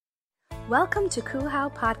Welcome to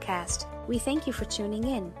Kuhau Podcast. We thank you for tuning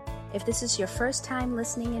in. If this is your first time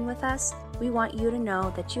listening in with us, we want you to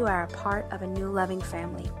know that you are a part of a new loving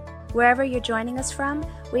family. Wherever you're joining us from,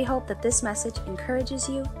 we hope that this message encourages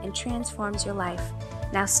you and transforms your life.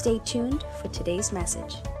 Now stay tuned for today's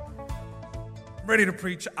message. I'm ready to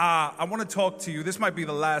preach. I want to talk to you. This might be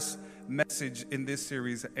the last message in this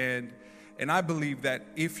series, and I believe that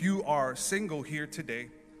if you are single here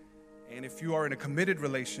today, and if you are in a committed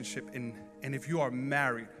relationship, and if you are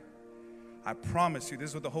married, I promise you, this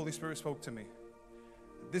is what the Holy Spirit spoke to me.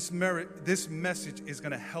 This message is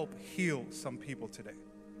going to help heal some people today.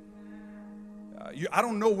 I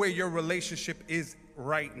don't know where your relationship is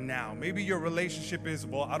right now. Maybe your relationship is,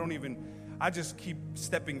 I just keep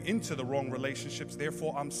stepping into the wrong relationships,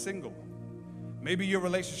 therefore I'm single. Maybe your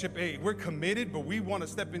relationship, we're committed, but we want to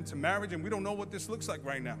step into marriage and we don't know what this looks like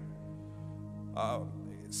right now.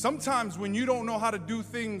 Sometimes when you don't know how to do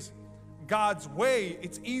things God's way,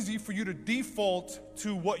 it's easy for you to default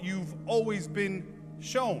to what you've always been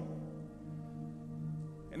shown.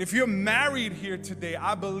 And if you're married here today,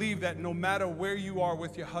 I believe that no matter where you are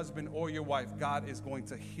with your husband or your wife, God is going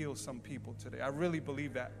to heal some people today. I really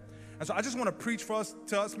believe that. And so I just want to preach to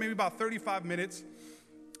us maybe about 35 minutes,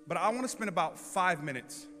 but I want to spend about 5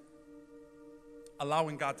 minutes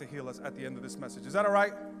allowing God to heal us at the end of this message. Is that all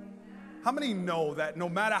right? How many know that no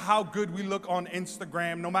matter how good we look on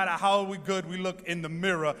Instagram, no matter how good we look in the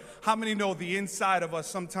mirror, how many know the inside of us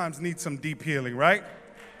sometimes needs some deep healing, right?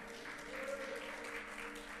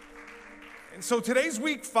 And so today's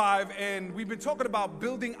week 5, and we've been talking about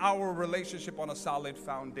building our relationship on a solid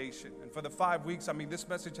foundation. And for the 5 weeks, this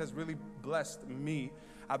message has really blessed me.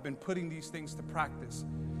 I've been putting these things to practice.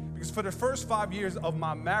 Because for the first 5 years of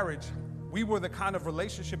my marriage, we were the kind of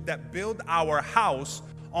relationship that built our house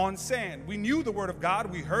on sand. We knew the word of God,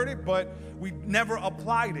 we heard it, but we never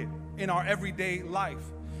applied it in our everyday life.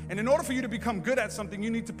 And in order for you to become good at something, you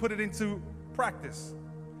need to put it into practice.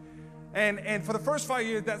 And for the first 5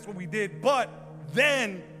 years, that's what we did. But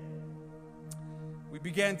then we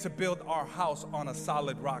began to build our house on a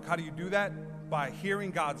solid rock. How do you do that? By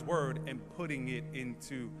hearing God's word and putting it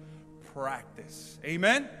into practice.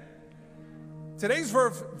 Amen? Today's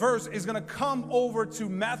verse is going to come over to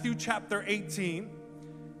Matthew chapter 18.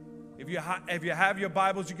 If you have your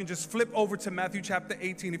Bibles, you can just flip over to Matthew chapter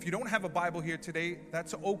 18. If you don't have a Bible here today,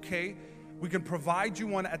 that's okay. We can provide you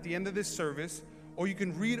one at the end of this service, or you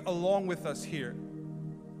can read along with us here.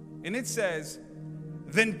 And it says,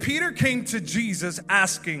 "Then Peter came to Jesus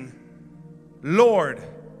asking, 'Lord,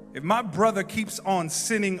 if my brother keeps on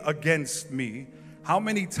sinning against me, how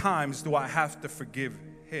many times do I have to forgive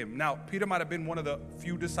him?'" Now, Peter might have been one of the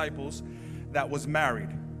few disciples that was married.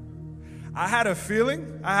 I have a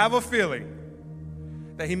feeling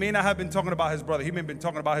that he may not have been talking about his brother. He may have been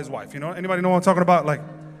talking about his wife. You know, anybody know what I'm talking about? Like,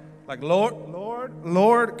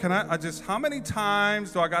 Lord, can I just, how many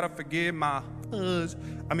times do I got to forgive my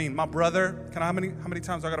brother? How many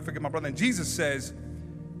times do I got to forgive my brother? And Jesus says,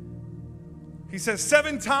 he says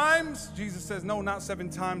 7 times. Jesus says, no, not 7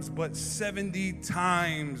 times, but 70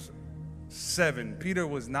 times 7. Peter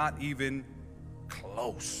was not even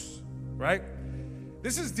close, right?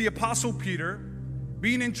 This is the Apostle Peter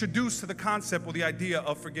being introduced to the concept or the idea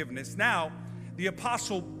of forgiveness. Now, the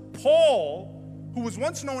Apostle Paul, who was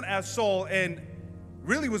once known as Saul and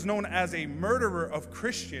really was known as a murderer of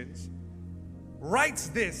Christians, writes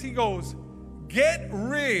this. He goes, "Get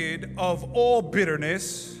rid of all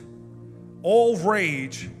bitterness, all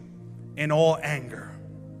rage, and all anger,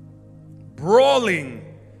 brawling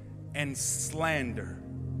and slander,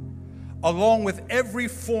 along with every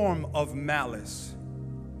form of malice.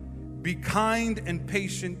 Be kind and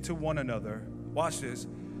patient to one another." Watch this.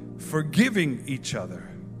 "Forgiving each other,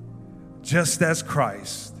 just as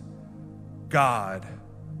Christ, God,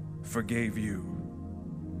 forgave you."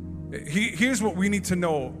 Here's what we need to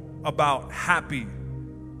know about happy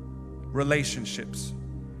relationships.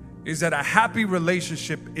 Is that a happy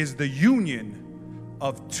relationship is the union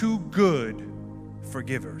of 2 good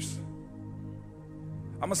forgivers.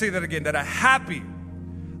 I'm going to say that again. That a happy,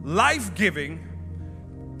 life-giving,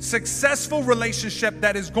 successful relationship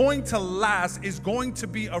that is going to last is going to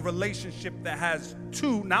be a relationship that has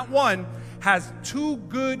 2, not 1, has 2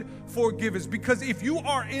 good forgivers. Because if you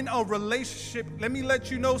are in a relationship, let me let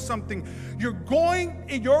you know something.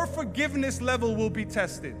 Your forgiveness level will be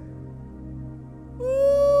tested.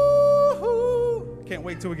 Woo-hoo. Can't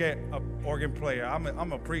wait till we get an organ player. I'm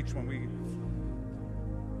a preach when we.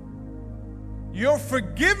 Your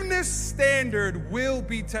forgiveness standard will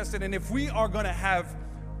be tested. And if we are going to have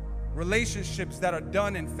relationships that are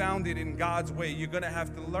done and founded in God's way, you're going to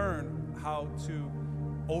have to learn how to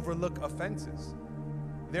overlook offenses.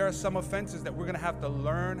 There are some offenses that we're going to have to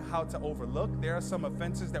learn how to overlook. There are some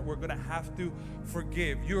offenses that we're going to have to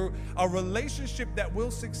forgive. A relationship that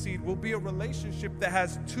will succeed will be a relationship that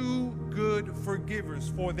has two good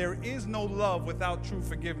forgivers. For there is no love without true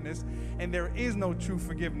forgiveness, and there is no true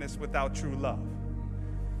forgiveness without true love.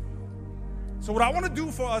 So what I want to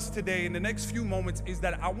do for us today in the next few moments is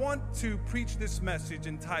that I want to preach this message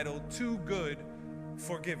entitled Too Good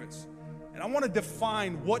Forgivers. And I want to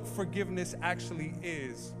define what forgiveness actually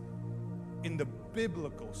is in the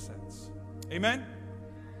biblical sense. Amen?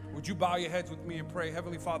 Would you bow your heads with me and pray?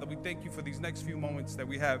 Heavenly Father, we thank you for these next few moments that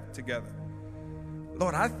we have together.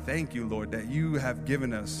 Lord, I thank you, Lord, that you have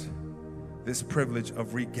given us this privilege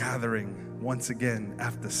of regathering once again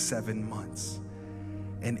after 7 months.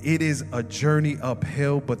 And it is a journey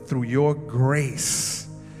uphill, but through your grace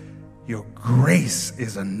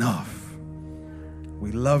is enough.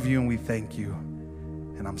 We love you and we thank you.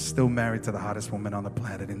 And I'm still married to the hottest woman on the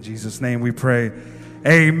planet. In Jesus' name we pray.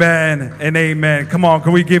 Amen and amen. Come on,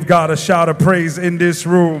 can we give God a shout of praise in this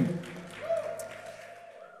room?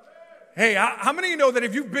 Hey, how many of you know that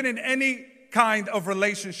if you've been in any kind of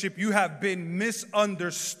relationship, you have been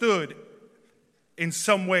misunderstood in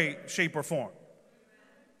some way, shape, or form?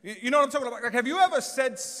 You know what I'm talking about? Like, have you ever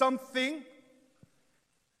said something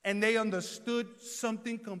and they understood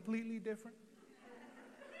something completely different?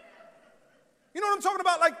 You know what I'm talking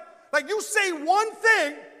about? Like you say one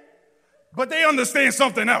thing, but they understand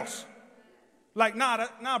something else. Like, nah,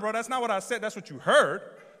 bro, that's not what I said. That's what you heard,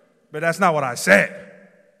 but that's not what I said,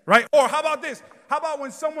 right? Or how about this? How about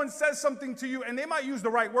when someone says something to you and they might use the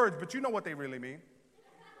right words, but you know what they really mean?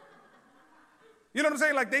 You know what I'm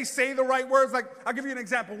saying? Like, they say the right words. Like, I'll give you an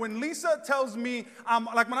example. When Lisa tells me,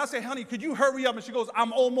 like when I say, honey, could you hurry up? And she goes,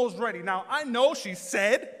 I'm almost ready. Now, I know she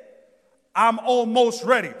said, I'm almost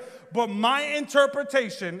ready. But my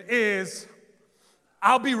interpretation is,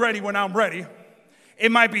 I'll be ready when I'm ready.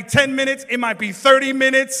 It might be 10 minutes. It might be 30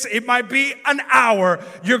 minutes. It might be an hour.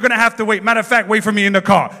 You're going to have to wait. Matter of fact, wait for me in the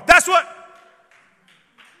car. That's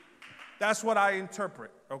what I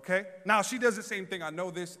interpret, okay? Now, she does the same thing. I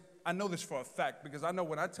know this for a fact because I know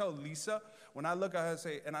when I tell Lisa, when I look at her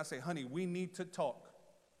and I say, honey, we need to talk.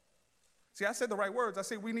 See, I said the right words. I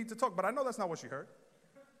say we need to talk, but I know that's not what she heard.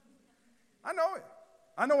 I know it.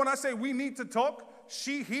 I know when I say we need to talk,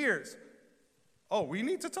 she hears, oh, we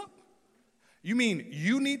need to talk? You mean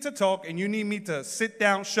you need to talk and you need me to sit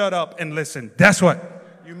down, shut up, and listen. That's what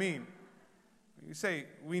you mean. You say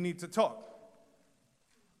we need to talk.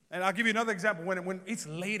 And I'll give you another example. When it's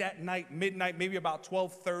late at night, midnight, maybe about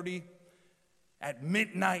 12:30 at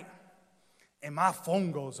midnight, and my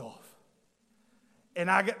phone goes off.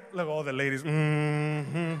 And I get, look, all the ladies,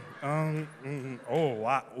 oh,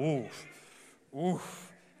 wow,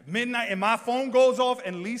 oof. Midnight, and my phone goes off,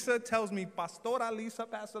 and Lisa tells me, Pastor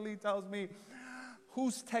Lee tells me,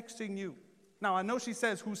 who's texting you? Now, I know she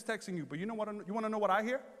says, who's texting you? But you know what? You want to know what I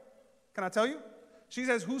hear? Can I tell you? She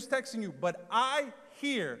says, who's texting you? But I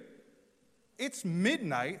hear, it's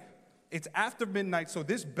midnight. It's after midnight, so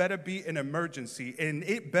this better be an emergency, and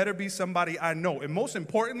it better be somebody I know. And most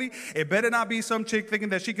importantly, it better not be some chick thinking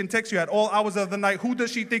that she can text you at all hours of the night. Who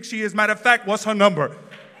does she think she is? Matter of fact, what's her number?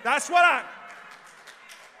 That's what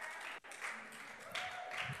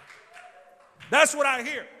I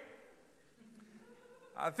hear.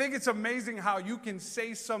 I think it's amazing how you can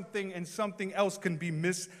say something and something else can be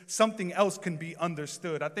something else can be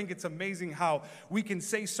understood. I think it's amazing how we can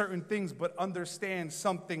say certain things but understand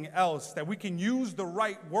something else, that we can use the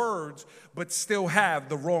right words but still have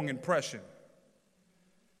the wrong impression.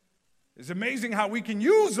 It's amazing how we can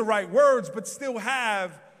use the right words but still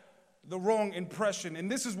have the wrong impression.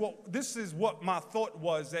 And this is what my thought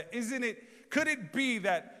was, that could it be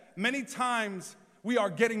that many times we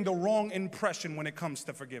are getting the wrong impression when it comes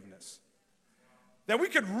to forgiveness? That we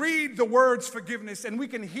could read the words forgiveness and we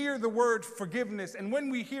can hear the word forgiveness, and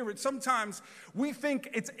when we hear it, sometimes we think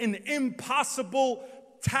it's an impossible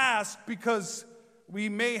task because we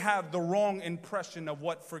may have the wrong impression of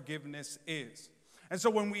what forgiveness is. And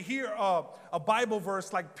so when we hear a Bible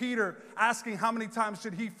verse like Peter asking how many times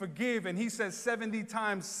should he forgive, and he says 70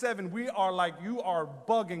 times 7, we are like, you are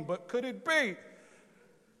bugging. But could it be?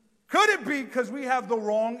 Could it be because we have the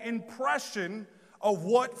wrong impression of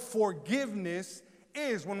what forgiveness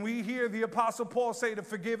is? When we hear the Apostle Paul say to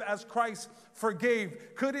forgive as Christ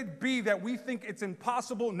forgave, could it be that we think it's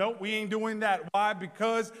impossible? No, we ain't doing that. Why?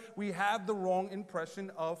 Because we have the wrong impression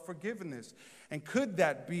of forgiveness. And could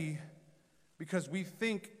that be because we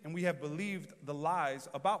think and we have believed the lies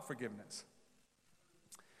about forgiveness?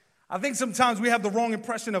 I think sometimes we have the wrong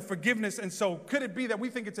impression of forgiveness, and so could it be that we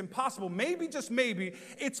think it's impossible? Maybe, just maybe,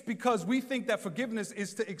 it's because we think that forgiveness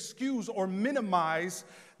is to excuse or minimize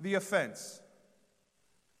the offense.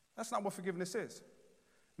 That's not what forgiveness is.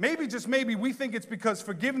 Maybe, just maybe, we think it's because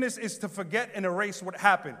forgiveness is to forget and erase what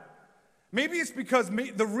happened. Maybe it's because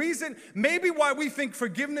maybe why we think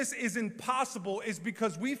forgiveness is impossible is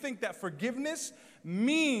because we think that forgiveness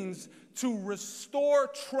means to restore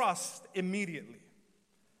trust immediately.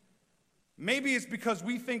 Maybe it's because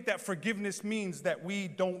we think that forgiveness means that we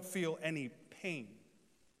don't feel any pain.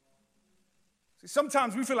 See,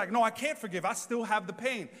 sometimes we feel like, no, I can't forgive. I still have the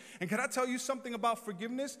pain. And can I tell you something about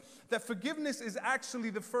forgiveness? That forgiveness is actually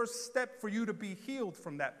the first step for you to be healed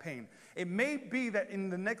from that pain. It may be that in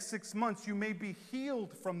the next 6 months you may be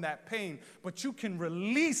healed from that pain, but you can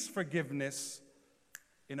release forgiveness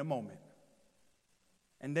in a moment.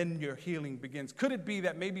 And then your healing begins. Could it be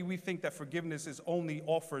that maybe we think that forgiveness is only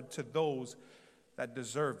offered to those that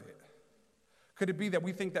deserve it? Could it be that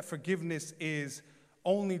we think that forgiveness is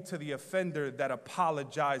only to the offender that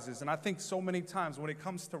apologizes? And I think so many times when it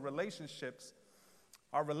comes to relationships,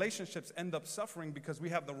 our relationships end up suffering because we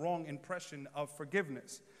have the wrong impression of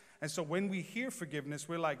forgiveness. And so when we hear forgiveness,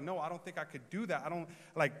 we're like, no, I don't think I could do that. I don't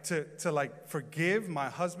like to forgive my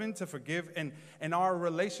husband, to forgive. And our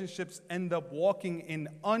relationships end up walking in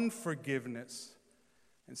unforgiveness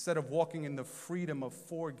instead of walking in the freedom of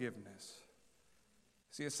forgiveness.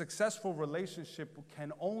 See, a successful relationship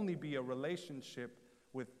can only be a relationship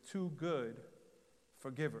with two good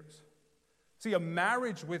forgivers. See, a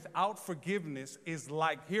marriage without forgiveness is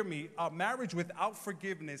like, hear me, a marriage without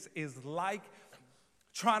forgiveness is like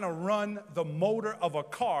trying to run the motor of a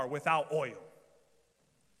car without oil.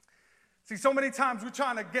 See, so many times we're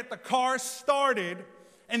trying to get the car started,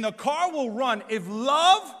 and the car will run. If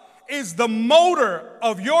love is the motor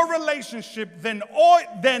of your relationship, then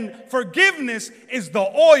forgiveness is the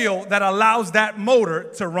oil that allows that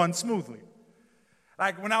motor to run smoothly.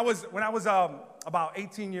 Like when I was about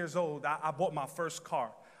 18 years old, I bought my first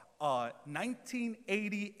car,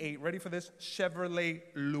 1988. Ready for this? Chevrolet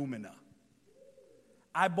Lumina.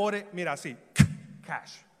 I bought it, mira, así,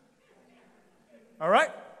 cash. All right?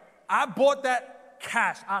 I bought that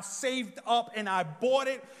cash. I saved up and I bought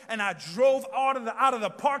it and I drove out of the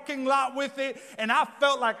parking lot with it, and I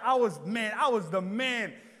felt like I was the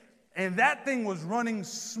man. And that thing was running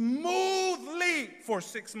smoothly for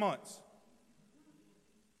 6 months.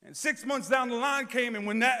 And 6 months down the line came, and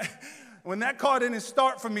when that car didn't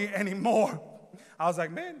start for me anymore, I was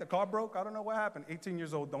like, man, the car broke. I don't know what happened. 18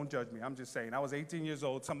 years old, don't judge me. I'm just saying. I was 18 years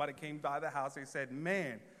old. Somebody came by the house. They said,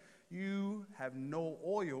 man, you have no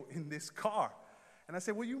oil in this car. And I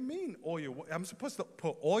said, what do you mean oil? I'm supposed to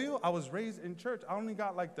put oil? I was raised in church. I only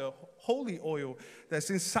got like the holy oil that's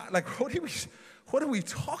inside. Like, what are we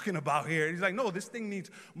talking about here? And he's like, no, this thing needs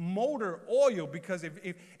motor oil, because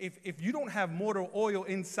if you don't have motor oil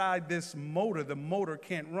inside this motor, the motor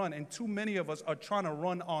can't run. And too many of us are trying to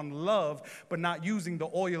run on love, but not using the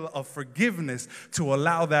oil of forgiveness to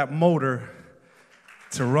allow that motor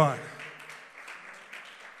to run.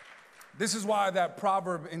 This is why that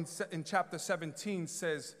proverb in chapter 17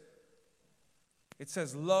 says,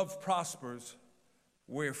 love prospers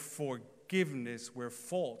where faults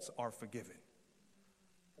are forgiven.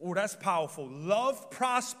 Oh, that's powerful. Love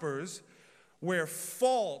prospers where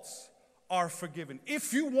faults are forgiven.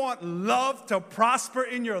 If you want love to prosper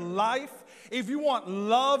in your life, if you want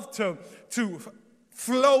love to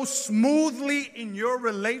flow smoothly in your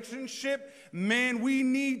relationship, man, we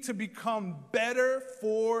need to become better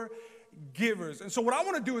forgivers. And so what I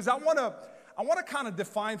want to do is I want to kind of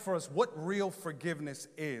define for us what real forgiveness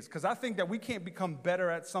is, because I think that we can't become better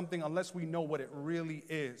at something unless we know what it really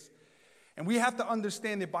is. And we have to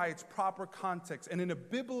understand it by its proper context. And in a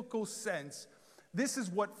biblical sense, this is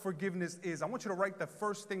what forgiveness is. I want you to write the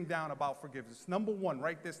first thing down about forgiveness. Number one,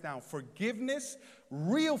 write this down. Forgiveness,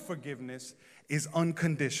 real forgiveness, is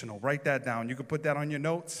unconditional. Write that down. You can put that on your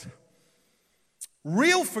notes.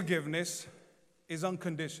 Real forgiveness is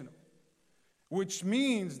unconditional, which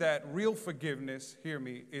means that real forgiveness, hear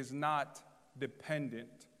me, is not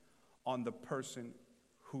dependent on the person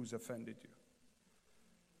who's offended you.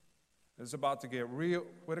 It's about to get real.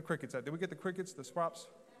 Where the crickets at? Did we get the crickets, the props?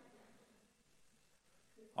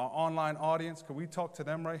 Our online audience, could we talk to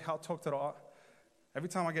them, right? I'll talk to the, every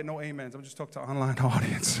time I get no amens, I'm just talking to the online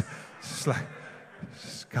audience. It's like,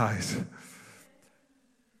 guys.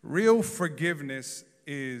 Real forgiveness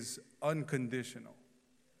is unconditional.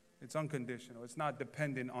 It's unconditional. It's not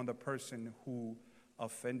dependent on the person who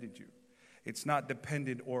offended you. It's not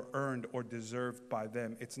dependent or earned or deserved by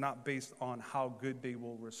them. It's not based on how good they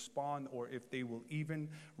will respond or if they will even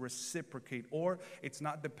reciprocate. Or it's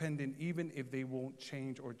not dependent even if they won't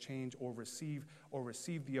change or receive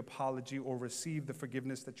the apology or receive the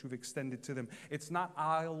forgiveness that you've extended to them. It's not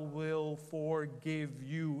I will forgive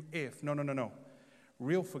you if. No.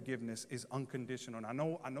 Real forgiveness is unconditional. And I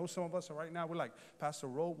know some of us are right now, we're like, Pastor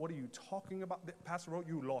Rowe, what are you talking about? Pastor Rowe,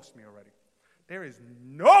 you lost me already. There is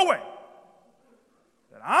no way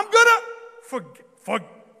that I'm gonna forgive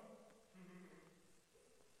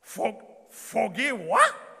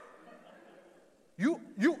what? You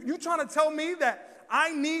trying to tell me that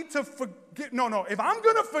I need to forgive? No. If I'm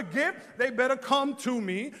gonna forgive, they better come to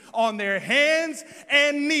me on their hands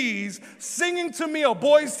and knees, singing to me a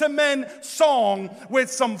Boys to Men song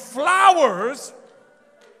with some flowers.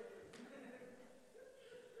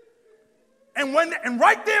 And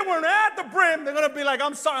right there, when they're at the brim, they're going to be like,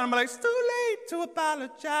 I'm sorry. I'm like, it's too late to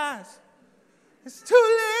apologize. It's too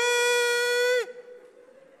late.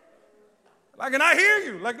 Like, and I hear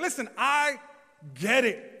you. Like, listen, I get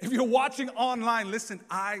it. If you're watching online, listen,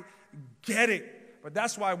 I get it. But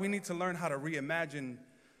that's why we need to learn how to reimagine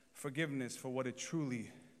forgiveness for what it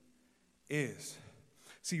truly is.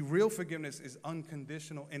 See, real forgiveness is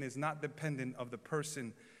unconditional and is not dependent of the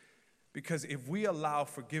person. Because if we allow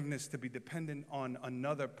forgiveness to be dependent on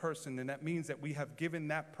another person, then that means that we have given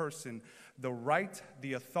that person the right,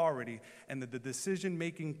 the authority, and the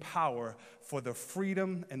decision-making power for the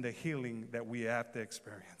freedom and the healing that we have to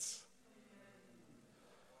experience.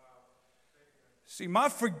 See, my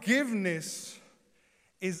forgiveness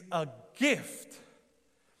is a gift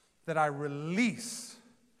that I release,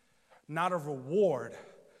 not a reward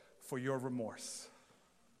for your remorse.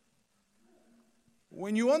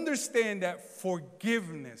 When you understand that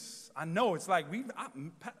forgiveness, I know it's like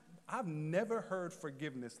I've never heard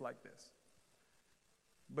forgiveness like this.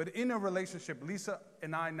 But in a relationship, Lisa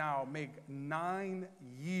and I now make 9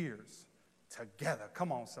 years together.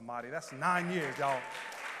 Come on, somebody. That's 9 years, y'all.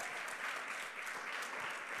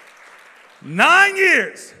 9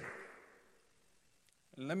 years.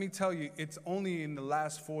 And let me tell you, it's only in the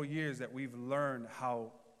last 4 years that we've learned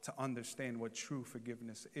how to understand what true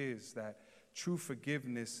forgiveness is, that true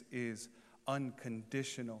forgiveness is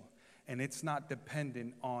unconditional, and it's not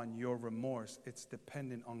dependent on your remorse. It's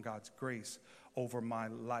dependent on God's grace over my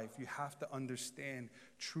life. You have to understand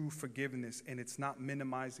true forgiveness, and it's not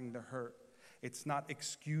minimizing the hurt. It's not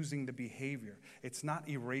excusing the behavior. It's not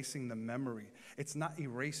erasing the memory. It's not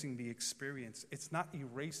erasing the experience. It's not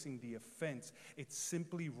erasing the offense. It's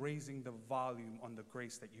simply raising the volume on the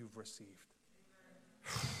grace that you've received.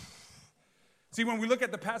 See, when we look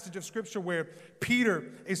at the passage of Scripture where Peter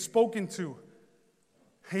is spoken to,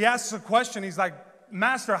 he asks a question. He's like,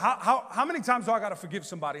 Master, how many times do I got to forgive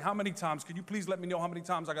somebody? How many times? Could you please let me know how many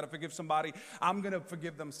times I got to forgive somebody? I'm going to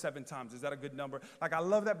forgive them 7 times. Is that a good number? Like, I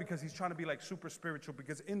love that because he's trying to be like super spiritual,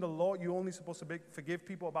 because in the law, you're only supposed to forgive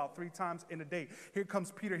people about 3 times in a day. Here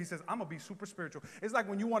comes Peter. He says, I'm going to be super spiritual. It's like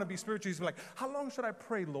when you want to be spiritual, he's like, how long should I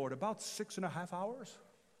pray, Lord? About 6.5 hours?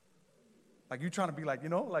 Like, you trying to be like,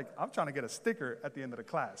 like, I'm trying to get a sticker at the end of the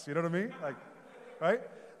class. You know what I mean? Like, right?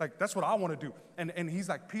 Like, that's what I want to do. And he's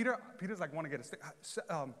like, Peter's like, want to get a sticker.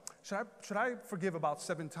 Should I forgive about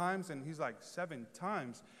 7 times? And he's like, 7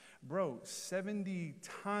 times? Bro, 70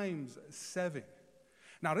 times 7.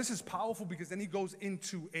 Now, this is powerful because then he goes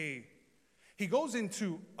into a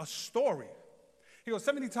story. He goes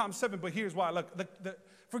 70 times 7, but here's why. Look,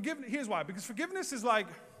 forgiveness, here's why. Because forgiveness is like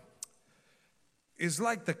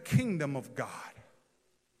the kingdom of God.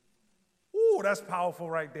 Ooh, that's powerful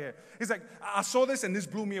right there. He's like, I saw this and this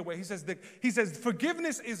blew me away. He says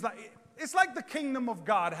forgiveness is it's like the kingdom of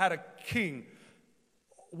God had a king.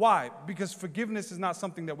 Why? Because forgiveness is not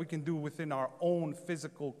something that we can do within our own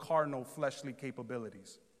physical, carnal, fleshly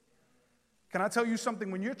capabilities. Can I tell you something?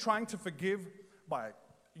 When you're trying to forgive by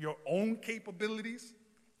your own capabilities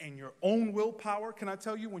and your own willpower, can I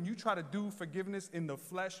tell you, when you try to do forgiveness in the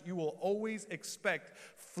flesh, you will always expect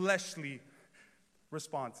fleshly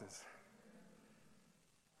responses.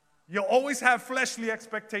 You'll always have fleshly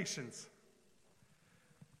expectations.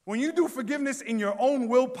 When you do forgiveness in your own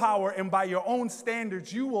willpower and by your own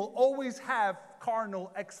standards, you will always have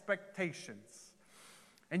carnal expectations.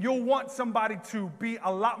 And you'll want somebody to be a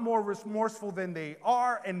lot more remorseful than they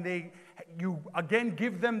are, and you again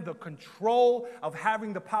give them the control of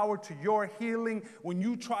having the power to your healing when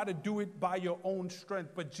you try to do it by your own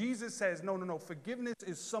strength. But Jesus says, no, forgiveness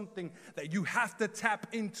is something that you have to tap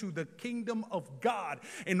into the kingdom of God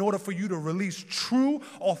in order for you to release true,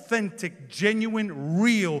 authentic, genuine,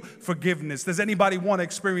 real forgiveness. Does anybody want to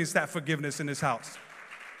experience that forgiveness in this house?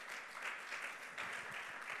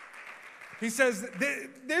 He says,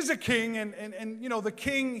 there's a king, and the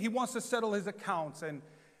king, he wants to settle his accounts, and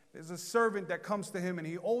there's a servant that comes to him, and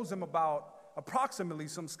he owes him approximately,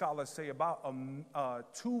 some scholars say, about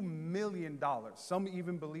 $2 million. Some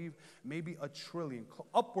even believe maybe $1 trillion,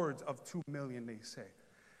 upwards of $2 million, they say.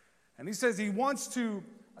 And he says he wants to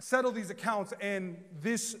settle these accounts, and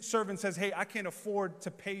this servant says, hey, I can't afford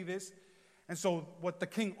to pay this. And so what the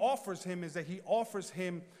king offers him is that he offers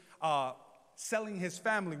him selling his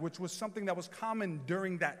family, which was something that was common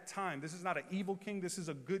during that time. This is not an evil king. This is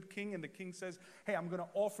a good king. And the king says, hey, I'm going to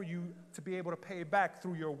offer you to be able to pay it back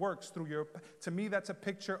through your works, to me, that's a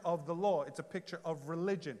picture of the law. It's a picture of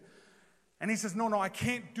religion. And he says, no, I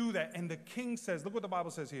can't do that. And the king says, look what the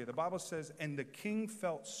Bible says here. The Bible says, and the king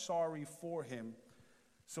felt sorry for him,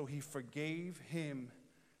 so he forgave him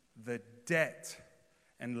the debt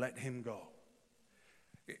and let him go.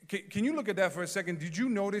 Can you look at that for a second? Did you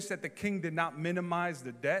notice that the king did not minimize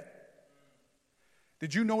the debt?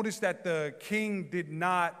 Did you notice that the king did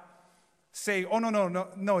not say, oh,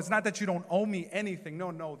 no, it's not that you don't owe me anything.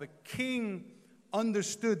 No, the king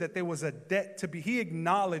understood that there was a debt to be. He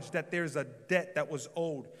acknowledged that there's a debt that was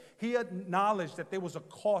owed. He acknowledged that there was a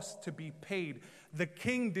cost to be paid. The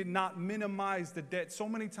king did not minimize the debt. So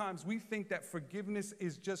many times we think that forgiveness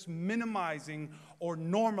is just minimizing or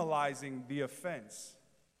normalizing the offense.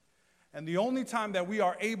 And the only time that we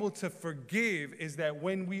are able to forgive is that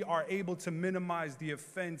when we are able to minimize the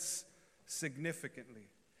offense significantly.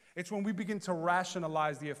 It's when we begin to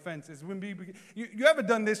rationalize the offense. It's when we begin, you ever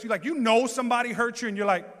done this? You know somebody hurt you and you're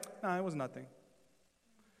like, nah, it was nothing.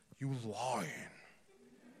 You lying.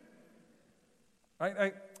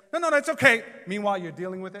 Right? No, that's okay. Meanwhile, you're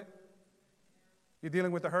dealing with it. You're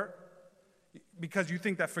dealing with the hurt. Because you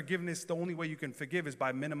think that forgiveness, the only way you can forgive is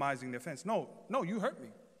by minimizing the offense. No, you hurt me.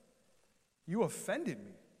 You offended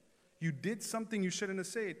me. You did something you shouldn't have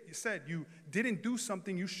said. You didn't do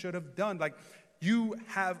something you should have done. Like, you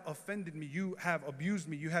have offended me. You have abused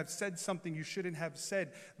me. You have said something you shouldn't have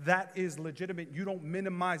said. That is legitimate. You don't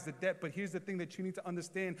minimize the debt. But here's the thing that you need to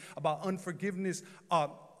understand about unforgiveness,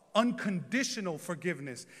 unconditional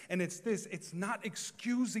forgiveness. And it's this. It's not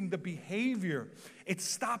excusing the behavior. It's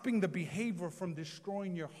stopping the behavior from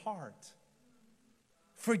destroying your heart.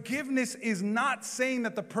 Forgiveness is not saying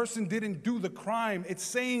that the person didn't do the crime. It's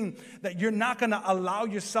saying that you're not going to allow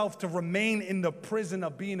yourself to remain in the prison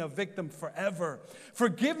of being a victim forever.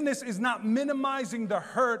 Forgiveness is not minimizing the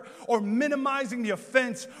hurt or minimizing the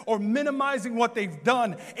offense or minimizing what they've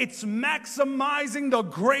done. It's maximizing the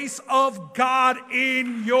grace of God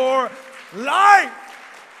in your life.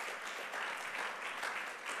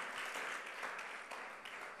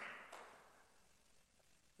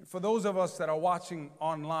 For those of us that are watching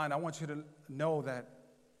online, I want you to know that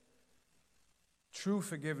true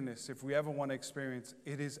forgiveness, if we ever want to experience,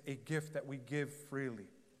 it is a gift that we give freely,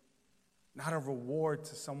 not a reward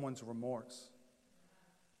to someone's remorse.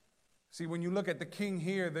 See, when you look at the king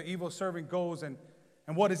here, the evil servant goes and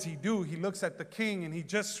what does he do? He looks at the king and he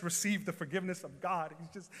just received the forgiveness of God.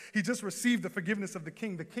 He just received the forgiveness of the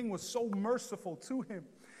king. The king was so merciful to him.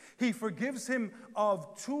 He forgives him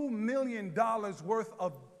of $2 million worth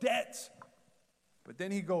of debt. But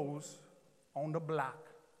then he goes on the block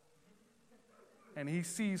and he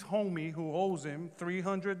sees homie who owes him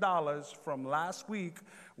 $300 from last week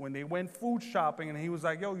when they went food shopping, and he was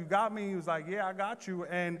like, yo, you got me? He was like, yeah, I got you.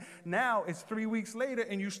 And now it's 3 weeks later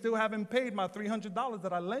and you still haven't paid my $300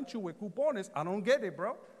 that I lent you with coupones. I don't get it,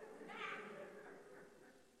 bro.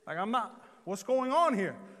 Like, I'm not, what's going on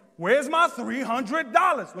here? Where's my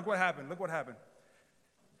 $300? Look what happened.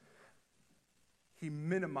 He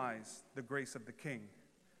minimized the grace of the king,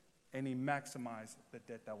 and he maximized the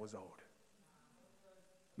debt that was owed.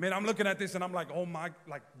 Man, I'm looking at this, and I'm like, oh my,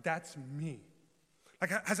 like, that's me.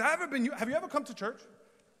 Like, have you ever come to church?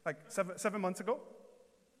 Like, seven months ago?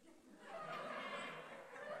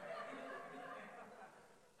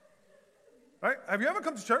 Right? Have you ever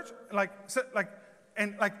come to church?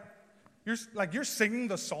 You're singing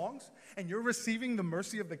the songs and you're receiving the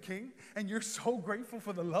mercy of the king and you're so grateful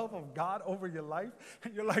for the love of God over your life,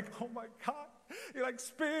 and you're like, oh my God. You're like,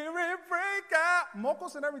 spirit break out.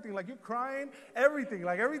 Mocos and everything. Like, you're crying, everything.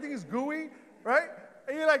 Like, everything is gooey, right?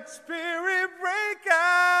 And you're like, spirit break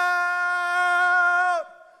out.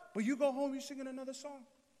 But you go home, you're singing another song.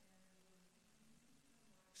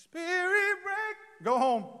 Spirit break. Go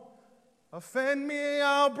home. Offend me,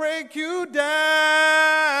 I'll break you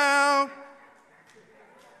down.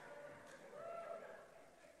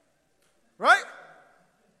 Right?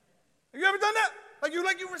 Have you ever done that? Like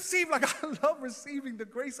you receive, like I love receiving the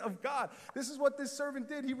grace of God. This is what this servant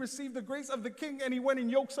did. He received the grace of the king and he went and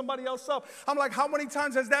yoked somebody else up. I'm like, how many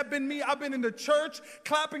times has that been me? I've been in the church,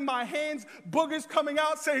 clapping my hands, boogers coming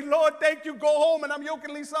out, saying, Lord, thank you, go home, and I'm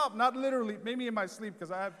yoking Lisa up. Not literally, maybe in my sleep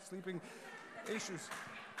because I have sleeping issues.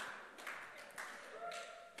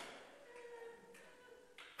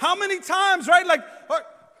 How many times, right? Like,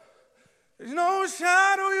 there's no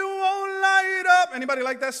shadow you won't light up. Anybody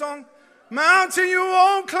like that song? Mountain you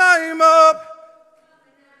won't climb up.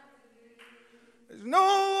 There's no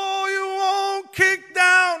wall you won't kick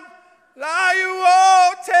down. Lie you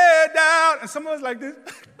won't tear down. And some of us like this.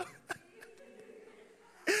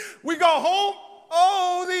 We go home.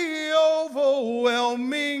 Oh, the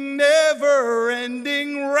overwhelming,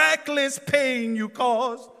 never-ending, reckless pain you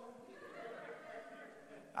caused.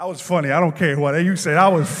 That was funny. I don't care what you say. That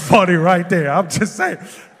was funny right there. I'm just saying.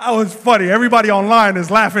 That was funny. Everybody online is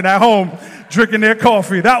laughing at home, drinking their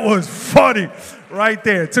coffee. That was funny right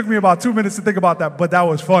there. It took me about 2 minutes to think about that, but that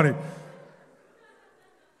was funny.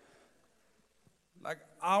 Like,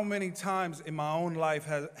 how many times in my own life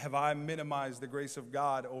have I minimized the grace of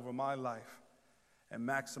God over my life and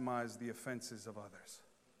maximized the offenses of others?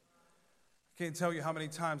 I can't tell you how many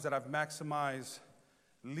times that I've maximized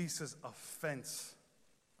Lisa's offense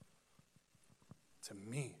to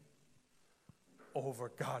me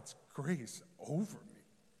over God's grace over me.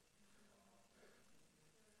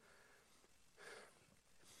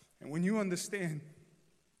 And when you understand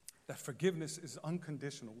that forgiveness is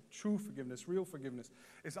unconditional, true forgiveness, real forgiveness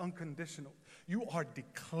is unconditional, you are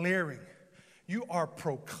declaring, you are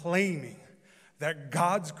proclaiming that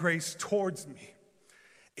God's grace towards me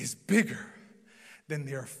is bigger than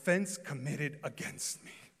the offense committed against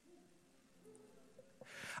me.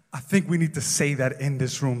 I think we need to say that in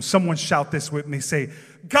this room. Someone shout this with me. Say,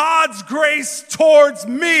 God's grace towards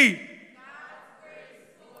me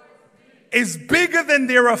is bigger than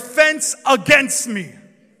their offense against me.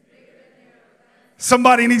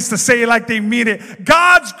 Somebody needs to say it like they mean it.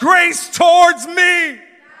 God's grace towards me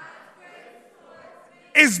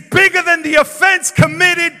is bigger than the offense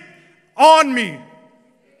committed on me.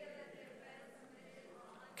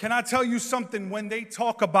 Can I tell you something? When they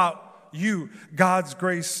talk about you, God's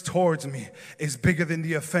grace towards me is bigger than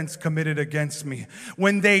the offense committed against me.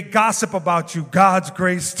 When they gossip about you, God's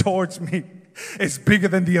grace towards me is bigger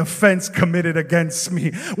than the offense committed against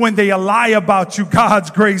me. When they lie about you,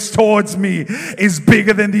 God's grace towards me is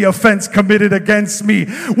bigger than the offense committed against me.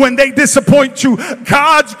 When they disappoint you,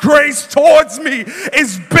 God's grace towards me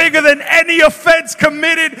is bigger than any offense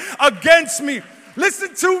committed against me.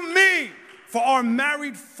 Listen to me. For our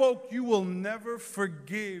married folk, you will never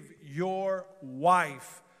forgive your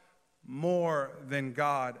wife more than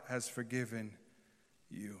God has forgiven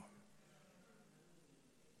you.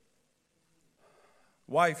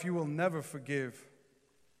 Wife, you will never forgive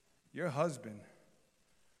your husband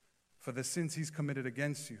for the sins he's committed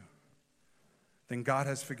against you than God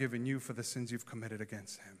has forgiven you for the sins you've committed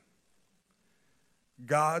against him.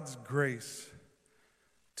 God's grace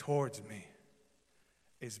towards me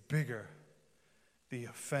is bigger the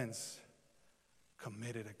offense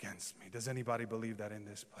committed against me. Does anybody believe that in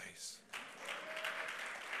this place?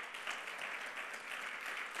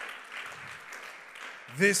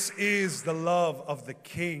 This is the love of the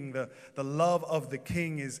King. The love of the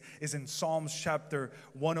King is in Psalms chapter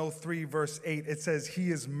 103, verse 8. It says,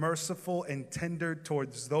 He is merciful and tender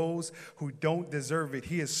towards those who don't deserve it.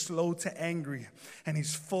 He is slow to anger, and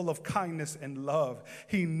He's full of kindness and love.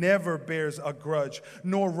 He never bears a grudge,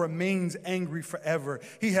 nor remains angry forever.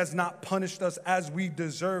 He has not punished us as we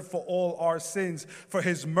deserve for all our sins. For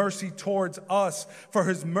His mercy towards us, for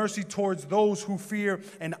His mercy towards those who fear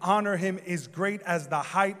and honor Him is great as the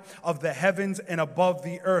height of the heavens and above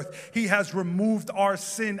the earth. He has removed our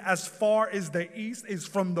sin as far as the east is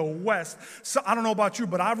from the west. So I don't know about you,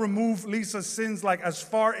 but I've removed Lisa's sins like as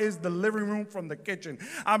far as the living room from the kitchen.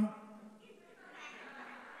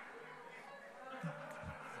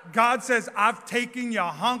 God says, I've taken your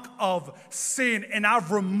hunk of sin and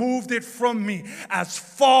I've removed it from me as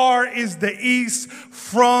far as the east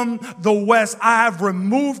from the west. I have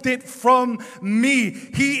removed it from me.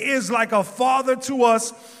 He is like a father to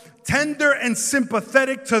us, tender and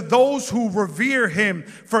sympathetic to those who revere Him,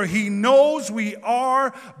 for He knows we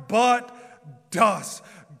are but dust.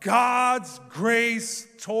 God's grace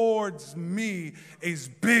towards me is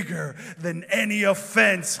bigger than any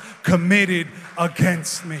offense committed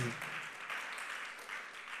against me.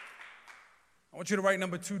 want you to write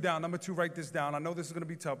number 2 down. Number 2, write this down. I know this is going to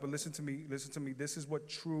be tough, but listen to me. Listen to me. This is what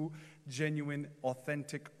true, genuine,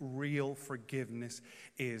 authentic, real forgiveness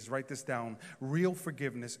is. Write this down. Real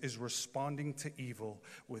forgiveness is responding to evil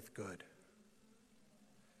with good.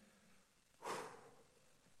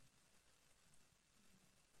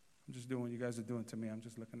 I'm just doing what you guys are doing to me. I'm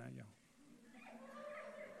just looking at y'all.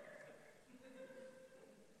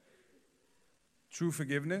 True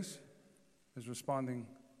forgiveness is responding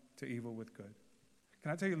to evil with good. Can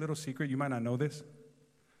I tell you a little secret? You might not know this.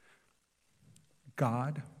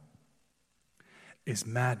 God is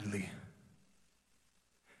madly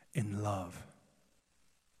in love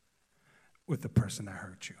with the person that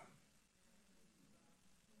hurt you.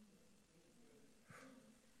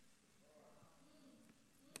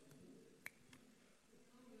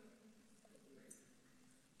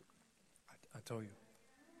 I told you.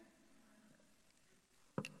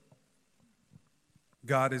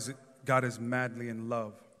 God is madly in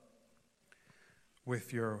love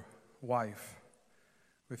with your wife,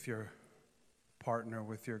 with your partner,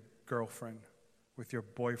 with your girlfriend, with your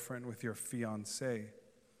boyfriend, with your fiancé,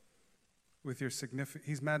 with your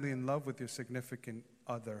he's madly in love with your significant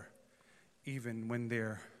other, even when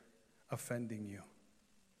they're offending you.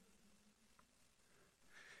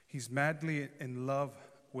 He's madly in love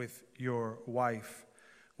with your wife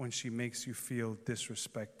when she makes you feel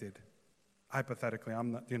disrespected. Hypothetically,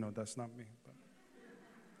 I'm not, that's not me. But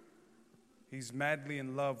he's madly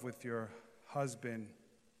in love with your husband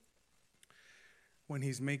when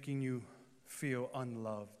he's making you feel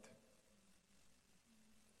unloved.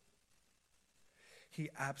 He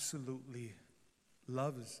absolutely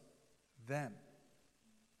loves them.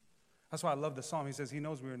 That's why I love the psalm. He says he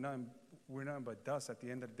knows we're nothing but dust at the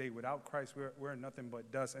end of the day. Without Christ, we're nothing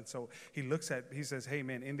but dust. And so he says, hey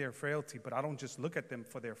man, in their frailty, but I don't just look at them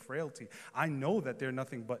for their frailty. I know that they're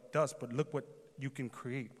nothing but dust, but look what you can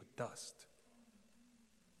create with dust.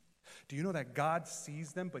 Do you know that God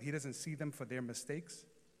sees them, but he doesn't see them for their mistakes?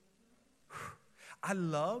 I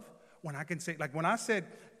love when I can say, like when I said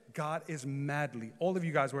God is madly, all of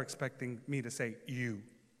you guys were expecting me to say you.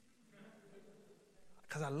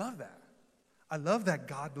 Because I love that. I love that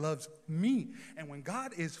God loves me. And when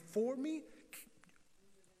God is for me,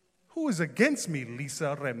 who is against me?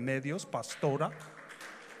 Lisa Remedios, Pastora.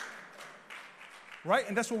 Right?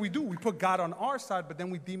 And that's what we do. We put God on our side, but then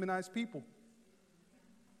we demonize people.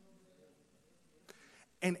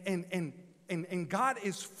 And God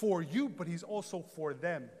is for you, but he's also for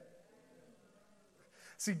them.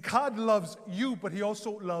 See, God loves you, but he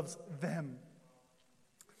also loves them.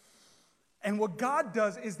 And what God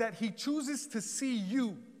does is that he chooses to see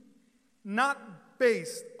you not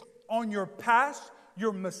based on your past,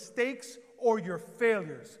 your mistakes, or your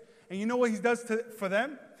failures. And you know what he does for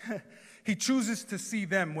them? He chooses to see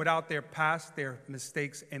them without their past, their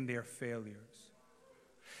mistakes, and their failures.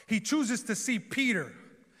 He chooses to see Peter,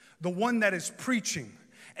 the one that is preaching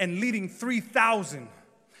and leading 3,000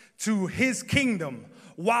 to his kingdom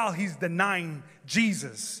while he's denying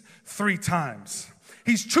Jesus 3 times.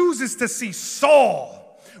 He chooses to see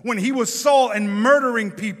Saul when he was Saul and murdering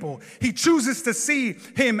people. He chooses to see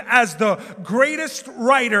him as the greatest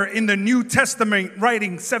writer in the New Testament,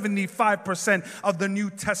 writing 75% of the New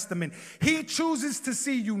Testament. He chooses to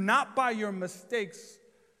see you not by your mistakes,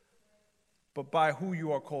 but by who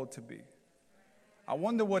you are called to be. I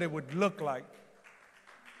wonder what it would look like.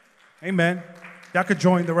 Amen. Y'all could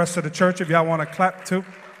join the rest of the church if y'all want to clap too.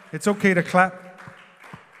 It's okay to clap.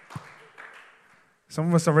 Some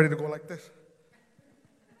of us are ready to go like this.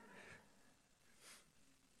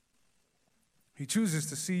 He chooses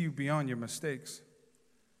to see you beyond your mistakes.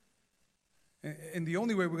 And the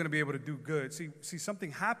only way we're going to be able to do good, see something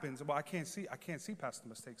happens. Well, I can't see past the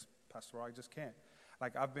mistakes, Pastor. I just can't.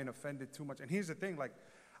 Like, I've been offended too much. And here's the thing, like,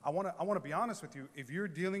 I want to be honest with you. If you're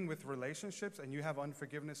dealing with relationships and you have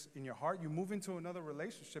unforgiveness in your heart, you move into another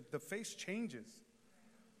relationship, the face changes,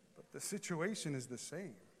 but the situation is the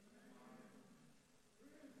same.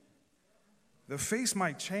 The face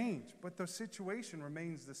might change, but the situation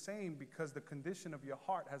remains the same because the condition of your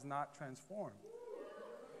heart has not transformed.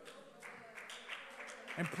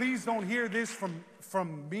 And please don't hear this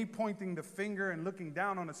from me pointing the finger and looking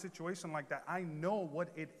down on a situation like that. I know what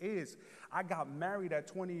it is. I got married at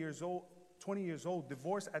 20 years old,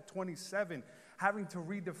 divorced at 27, having to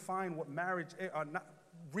redefine what marriage is,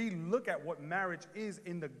 relook at what marriage is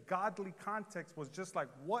in the godly context was just like,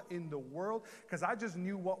 what in the world? Because I just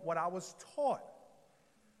knew what I was taught.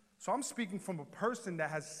 So I'm speaking from a person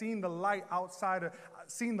that has seen the light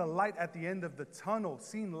seen the light at the end of the tunnel,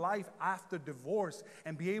 seen life after divorce,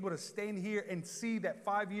 and be able to stand here and see that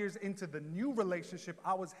 5 years into the new relationship,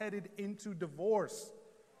 I was headed into divorce.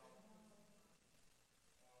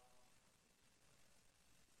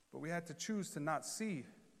 But we had to choose to not see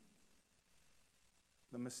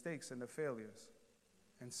the mistakes and the failures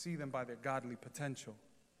and see them by their godly potential.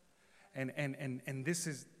 And this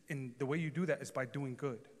is, in the way you do that is by doing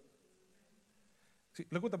good. See,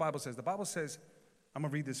 look what the Bible says. The Bible says, I'm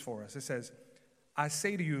going to read this for us. It says, I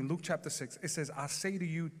say to you, in Luke chapter 6, it says, I say to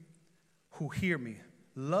you who hear me,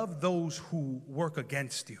 love those who work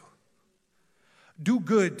against you. Do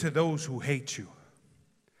good to those who hate you.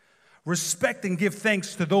 Respect and give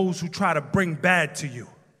thanks to those who try to bring bad to you.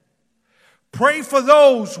 Pray for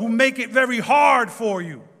those who make it very hard for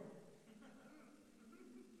you.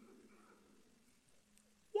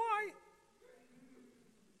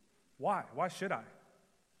 Why? Why should I?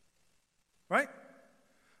 Right?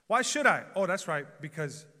 Why should I? Oh, that's right,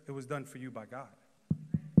 because it was done for you by God.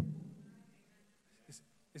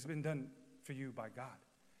 It's been done for you by God.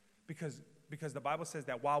 Because the Bible says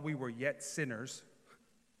that while we were yet sinners,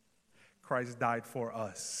 Christ died for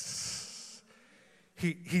us.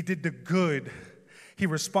 He did the good. He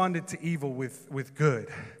responded to evil with good.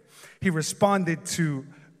 He responded to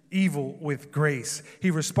evil with grace.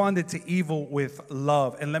 He responded to evil with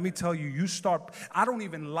love. And let me tell you, I don't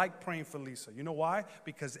even like praying for Lisa. You know why?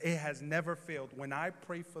 Because it has never failed. When I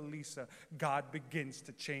pray for Lisa, God begins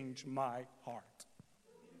to change my heart.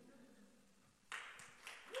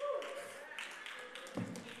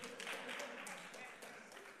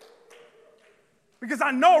 Because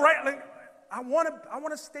I know, right? Like, I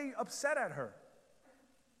want to stay upset at her.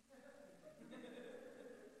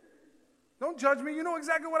 Don't judge me. You know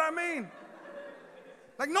exactly what I mean.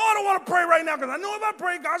 Like, no, I don't want to pray right now because I know if I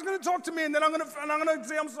pray, God's going to talk to me and then I'm going to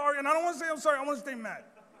say I'm sorry. And I don't want to say I'm sorry. I want to stay mad.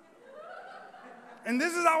 And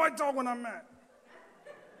this is how I talk when I'm mad.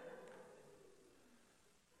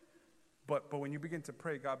 But when you begin to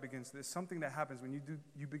pray, God begins. There's something that happens when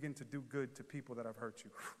you begin to do good to people that have hurt you.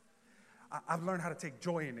 I've learned how to take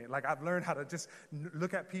joy in it. Like, I've learned how to just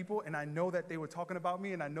look at people and I know that they were talking about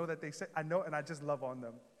me and I know that they said, and I just love on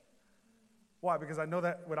them. Why? Because I know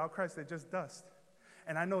that without Christ, they're just dust.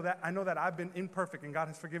 And I know that I've been imperfect and God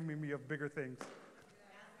has forgiven me of bigger things.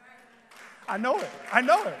 I know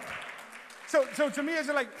it. So to me, it's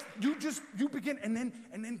like, you begin, and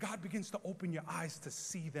then God begins to open your eyes to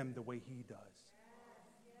see them the way He does.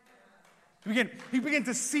 You begin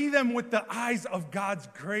to see them with the eyes of God's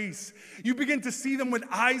grace. You begin to see them with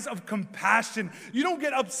eyes of compassion. You don't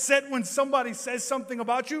get upset when somebody says something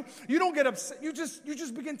about you. You don't get upset. You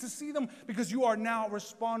just begin to see them because you are now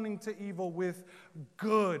responding to evil with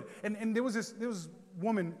good. And there was this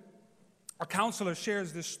woman, a counselor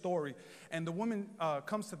shares this story, and the woman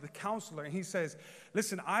comes to the counselor and he says,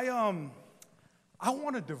 "Listen, I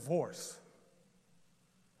want a divorce."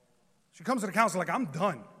 She comes to the counselor like, "I'm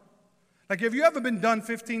done." Like, have you ever been done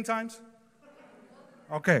 15 times?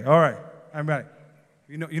 Okay, all right, I'm ready.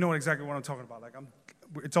 You know exactly what I'm talking about. Like,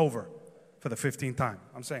 it's over for the 15th time.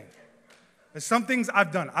 I'm saying, there's some things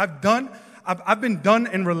I've done. I've been done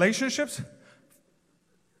in relationships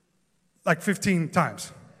like 15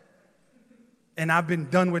 times, and I've been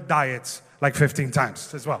done with diets like 15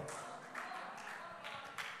 times as well.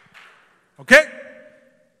 Okay?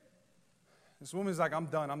 This woman's like, "I'm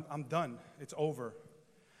done. I'm done. It's over.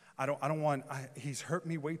 I don't want, he's hurt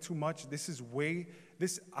me way too much.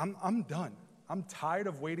 I'm done. I'm tired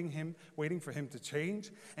of waiting for him to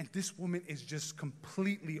change." And this woman is just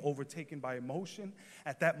completely overtaken by emotion.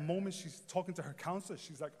 At that moment, she's talking to her counselor.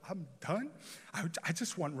 She's like, "I'm done. I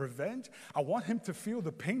just want revenge. I want him to feel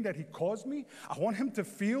the pain that he caused me. I want him to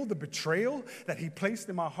feel the betrayal that he placed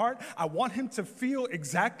in my heart. I want him to feel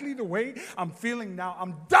exactly the way I'm feeling now.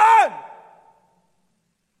 I'm done."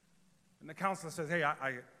 And the counselor says, "Hey,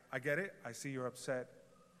 I get it. I see you're upset."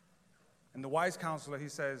 And the wise counselor, he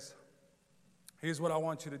says, "Here's what I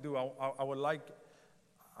want you to do. I would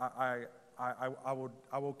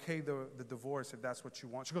okay the divorce if that's what you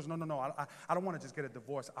want." She goes, No. I don't want to just get a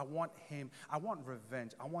divorce. I want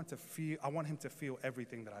revenge. I want him to feel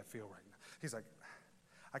everything that I feel right now. He's like,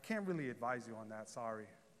 "I can't really advise you on that. Sorry.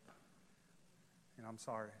 I'm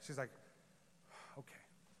sorry." She's like, "Okay."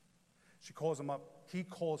 She calls him up. He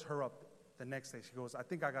calls her up the next day. She goes, "I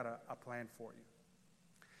think I got a plan for you.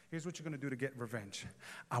 Here's what you're going to do to get revenge.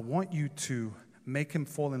 I want you to make him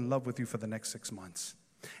fall in love with you for the next 6 months.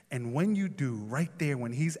 And when you do, right there,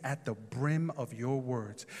 when he's at the brim of your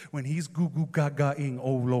words, when he's goo-goo-gaga-ing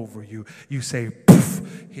all over you, you say,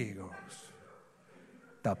 'Poof, here he goes.'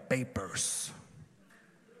 the papers.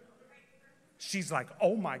 She's like,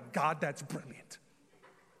 oh my God, that's brilliant.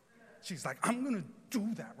 She's like, I'm going to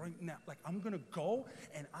do that right now. Like, I'm going to go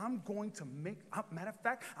and I'm going to make, matter of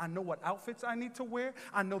fact, I know what outfits I need to wear.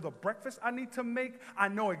 I know the breakfast I need to make. I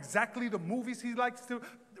know exactly the movies he likes to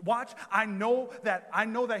watch. I know that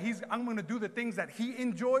I'm going to do the things that he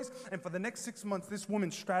enjoys. And for the next 6 months, this woman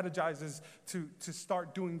strategizes to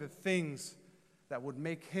start doing the things that would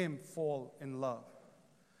make him fall in love.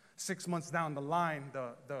 6 months down the line,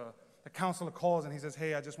 the counselor calls and he says,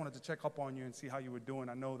 hey, I just wanted to check up on you and see how you were doing.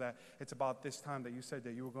 I know that it's about this time that you said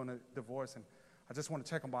that you were going to divorce, and I just want to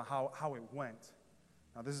check about how it went.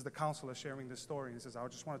 Now, this is the counselor sharing this story. He says, I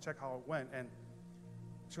just want to check how it went. And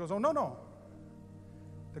she goes, oh, no.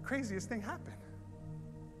 The craziest thing happened.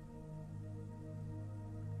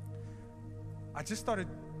 I just started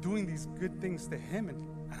doing these good things to him, and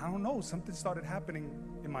I don't know, something started happening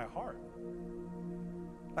in my heart.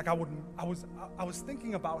 Like I was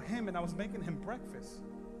thinking about him, and I was making him breakfast.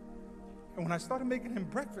 And when I started making him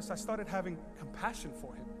breakfast, I started having compassion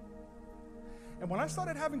for him. And when I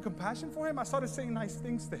started having compassion for him, I started saying nice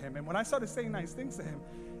things to him. And when I started saying nice things to him,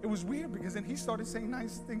 it was weird because then he started saying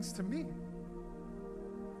nice things to me.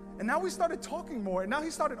 And now we started talking more, and now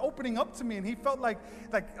he started opening up to me, and he felt like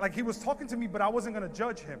he was talking to me, but I wasn't going to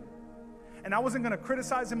judge him. And I wasn't going to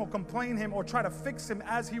criticize him or complain him or try to fix him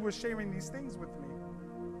as he was sharing these things with me.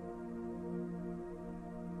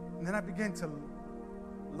 And then I began to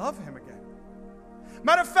love him again.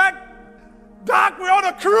 Matter of fact, Doc, we're on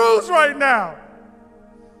a cruise right now.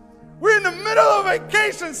 We're in the middle of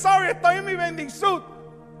vacation. Sorry, estoy mi bendición.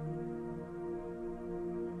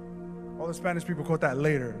 All the Spanish people caught that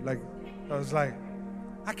later. Like, I was like,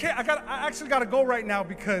 I actually got to go right now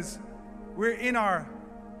because we're on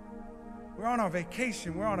our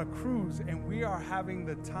vacation. We're on a cruise, and we are having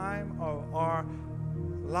the time of our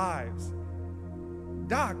lives.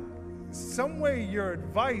 Doc, some way your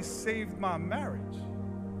advice saved my marriage.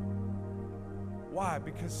 Why?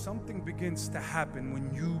 Because something begins to happen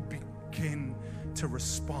when you begin to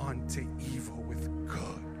respond to evil with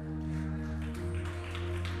good.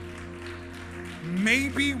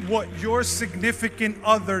 Maybe what your significant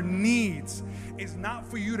other needs is not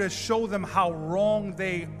for you to show them how wrong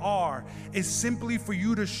they are. It's simply for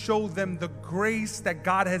you to show them the grace that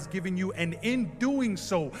God has given you. And in doing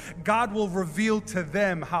so, God will reveal to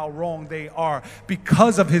them how wrong they are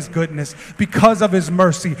because of His goodness, because of His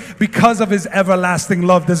mercy, because of His everlasting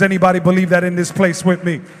love. Does anybody believe that in this place with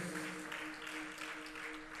me?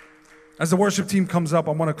 As the worship team comes up,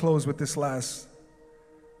 I want to close with this last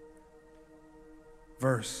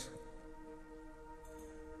verse.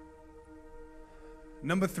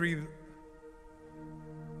 Number 3,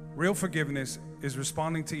 real forgiveness is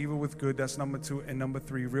responding to evil with good. That's number 2. And number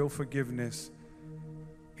 3, real forgiveness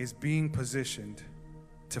is being positioned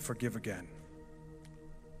to forgive again.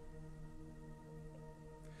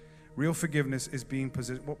 Real forgiveness is being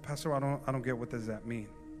positioned. Well, Pastor, I don't get, what does that mean?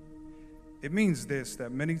 It means this,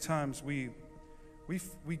 that many times we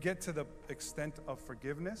get to the extent of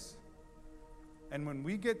forgiveness. And when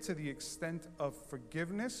we get to the extent of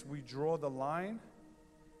forgiveness, we draw the line.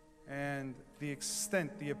 And the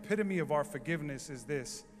extent, the epitome of our forgiveness is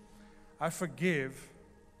this: I forgive,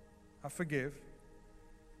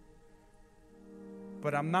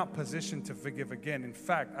 but I'm not positioned to forgive again. In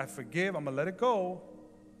fact, I forgive, I'm going to let it go,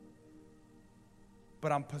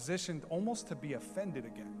 but I'm positioned almost to be offended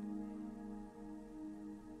again.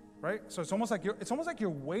 Right? So it's almost like you're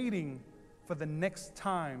waiting for the next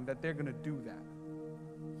time that they're going to do that.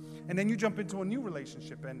 And then you jump into a new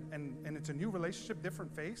relationship, and it's a new relationship,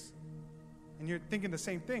 different face. And you're thinking the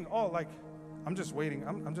same thing. Oh, like, I'm just waiting.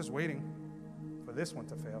 I'm just waiting for this one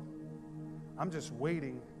to fail. I'm just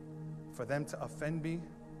waiting for them to offend me.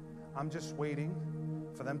 I'm just waiting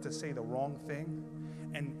for them to say the wrong thing.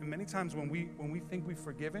 And many times when we think we've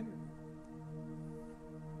forgiven,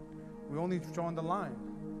 we only drawn the line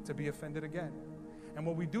to be offended again. And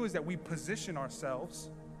what we do is that we position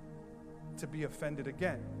ourselves to be offended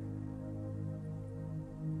again.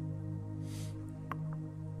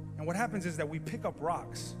 And what happens is that we pick up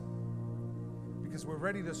rocks because we're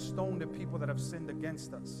ready to stone the people that have sinned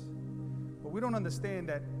against us. But we don't understand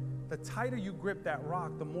that the tighter you grip that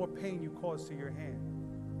rock, the more pain you cause to your hand.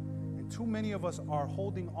 And too many of us are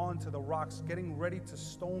holding on to the rocks, getting ready to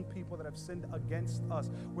stone people that have sinned against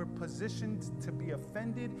us. We're positioned to be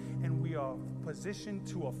offended, and we are positioned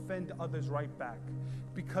to offend others right back,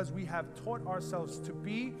 because we have taught ourselves to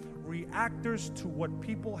be reactors to what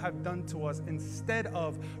people have done to us instead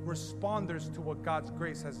of responders to what God's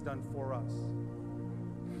grace has done for us.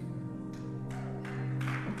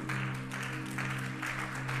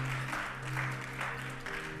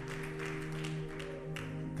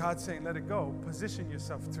 God's saying, let it go. Position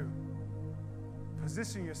yourself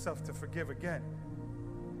to forgive again.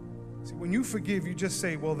 See, when you forgive, you just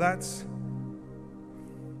say, well, that's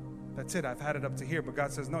it. I've had it up to here. But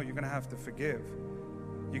God says, no, you're going to have to forgive.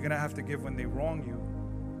 You're going to have to give when they wrong you.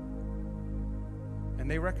 And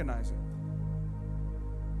they recognize it.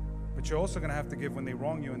 But you're also going to have to give when they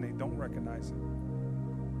wrong you and they don't recognize it.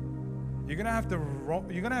 You're going to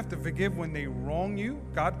have to forgive when they wrong you.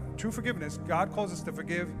 God, true forgiveness, God calls us to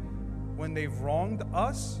forgive when they've wronged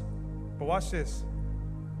us. But watch this.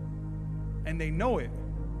 And they know it,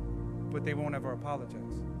 but they won't ever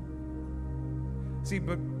apologize. See,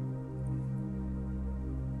 but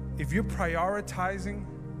if you're prioritizing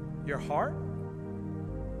your heart,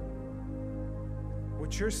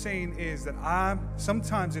 what you're saying is that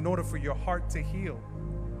sometimes in order for your heart to heal,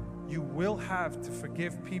 you will have to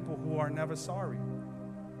forgive people who are never sorry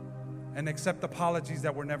and accept apologies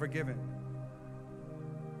that were never given.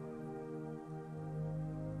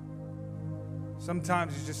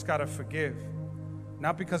 Sometimes you just got to forgive,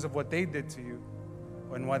 not because of what they did to you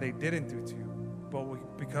and what they didn't do to you,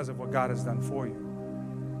 but because of what God has done for you.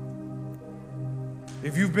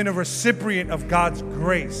 If you've been a recipient of God's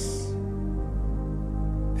grace,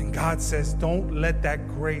 then God says, don't let that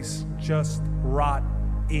grace just rot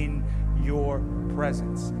in your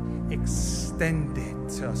presence. Extend it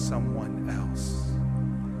to someone else.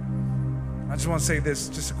 I just want to say this,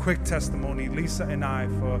 just a quick testimony. Lisa and I,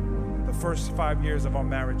 for the first 5 years of our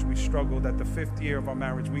marriage, we struggled. At the 5th year of our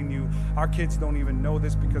marriage, we knew. Our kids don't even know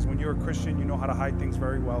this because when you're a Christian, you know how to hide things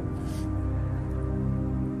very well.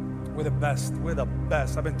 We're the best. We're the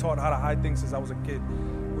best. I've been taught how to hide things since I was a kid.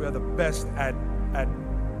 We are the best at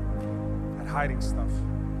hiding stuff.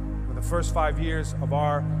 For the first 5 years of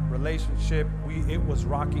our relationship, it was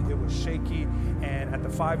rocky, it was shaky, and at the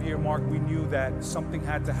 5-year mark, we knew that something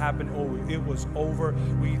had to happen or it was over.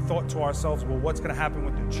 We thought to ourselves, well, what's going to happen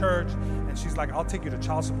with the church? And she's like, I'll take you to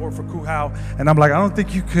child support for Kuhau. And I'm like, I don't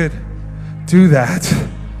think you could do that.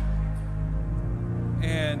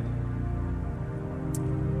 And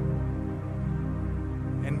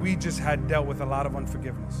we just had dealt with a lot of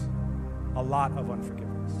unforgiveness. A lot of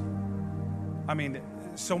unforgiveness. I mean,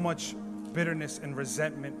 so much bitterness and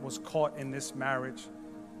resentment was caught in this marriage.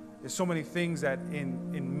 There's so many things that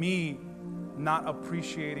in me not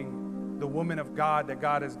appreciating the woman of God that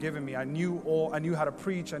God has given me. I knew how to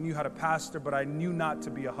preach, I knew how to pastor, but I knew not to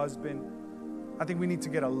be a husband. I think we need to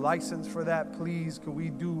get a license for that, please. Could we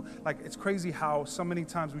do, it's crazy how so many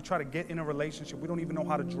times we try to get in a relationship, we don't even know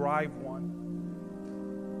how to drive one.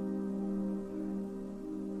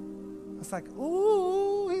 It's like,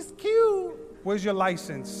 ooh, he's cute. Where's your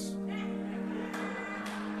license?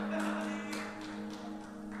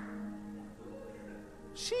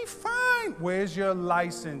 She fine. Where's your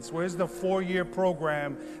license? Where's the 4-year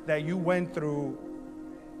program that you went through?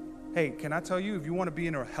 Hey, can I tell you, if you want to be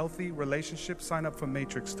in a healthy relationship, sign up for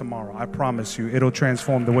Matrix tomorrow. I promise you, it'll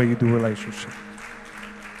transform the way you do relationships.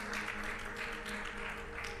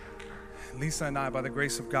 Lisa and I, by the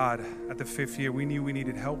grace of God, at the 5th year, we knew we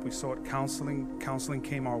needed help. We sought counseling. Counseling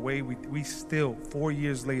came our way. We still, 4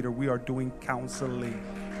 years later, we are doing counseling.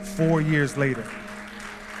 4 years later.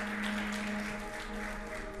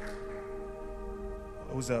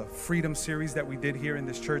 It was a freedom series that we did here in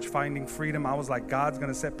this church, Finding Freedom. I was like, God's going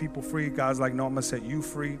to set people free. God's like, no, I'm going to set you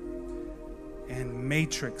free. And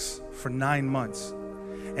Matrix for 9 months.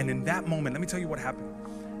 And in that moment, let me tell you what happened.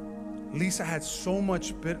 Lisa had so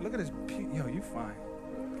much look at this. Yo, you fine.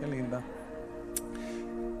 Qué linda.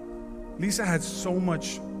 Lisa had so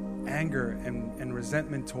much anger and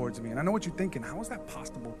resentment towards me. And I know what you're thinking. How is that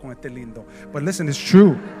possible con este lindo? But listen, it's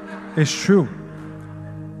true. It's true.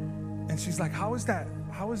 And she's like, how is that?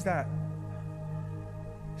 How is that?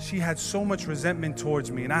 She had so much resentment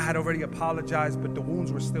towards me, and I had already apologized, but the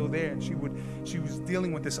wounds were still there. And she was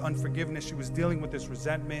dealing with this unforgiveness. She was dealing with this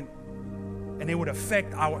resentment. And it would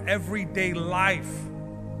affect our everyday life.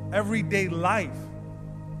 Everyday life.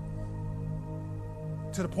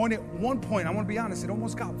 To the point, at one point, I want to be honest, it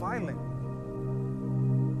almost got violent.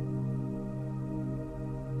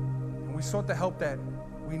 And we sought the help that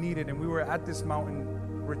we needed, and we were at this mountain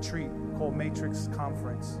retreat called Matrix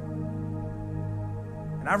Conference.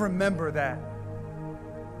 And I remember that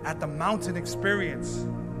at the mountain experience,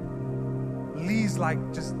 Lee's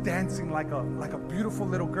just dancing like a beautiful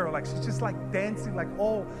little girl. She's just dancing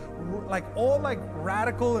all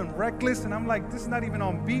radical and reckless. And I'm like, this is not even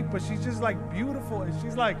on beat, but she's just beautiful. And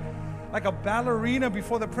she's like a ballerina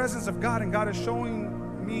before the presence of God. And God is showing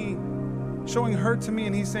her to me.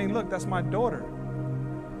 And he's saying, look, that's my daughter.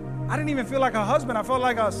 I didn't even feel like a husband. I felt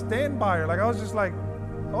like a stand by her. I was just like,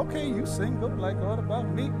 okay, you single, like, what about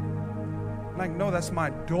me? I'm like, no, that's my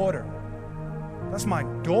daughter. That's my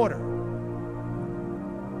daughter.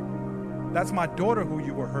 That's my daughter who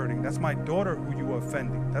you were hurting. That's my daughter who you were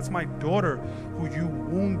offending. That's my daughter who you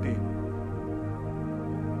wounded.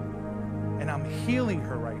 And I'm healing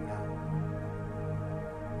her right now.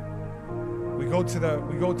 We go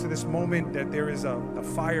to this moment that there is the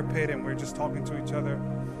fire pit and we're just talking to each other.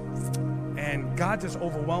 And God just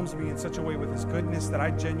overwhelms me in such a way with his goodness that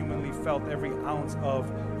I genuinely felt every ounce of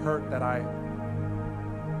hurt that I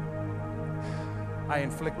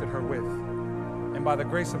inflicted her with. And by the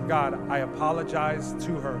grace of God, I apologized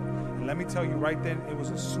to her. And let me tell you right then, it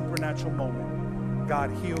was a supernatural moment.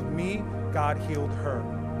 God healed me, God healed her.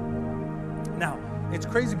 Now, it's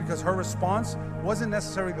crazy because her response wasn't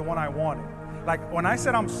necessarily the one I wanted. Like, when I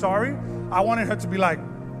said I'm sorry, I wanted her to be like,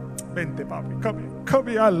 Vente, papi, come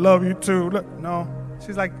here, I love you too. Look, no.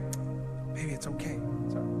 She's like, baby, it's okay.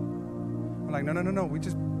 Sorry. I'm like, no, we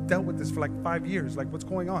just dealt with this for like 5 years. Like, what's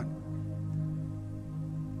going on?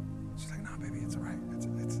 She's like, no, baby, it's all right.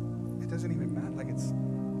 It doesn't even matter. Like,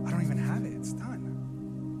 I don't even have it. It's done.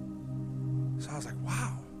 So I was like,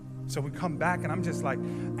 wow. So we come back and I'm just like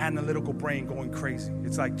analytical brain going crazy.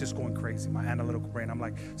 It's like just going crazy. My analytical brain. I'm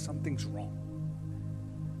like, something's wrong.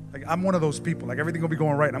 Like, I'm one of those people. Like, everything will be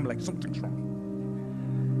going right. And I'm like, something's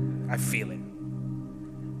wrong. I feel it.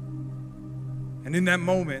 And in that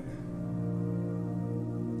moment,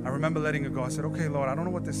 I remember letting it go. I said, okay, Lord, I don't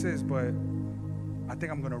know what this is, but I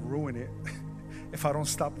think I'm going to ruin it if I don't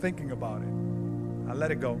stop thinking about it. I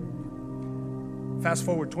let it go. Fast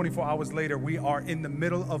forward 24 hours later, we are in the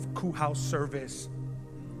middle of Kuhaus service.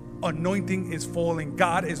 Anointing is falling.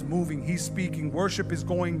 God is moving. He's speaking. Worship is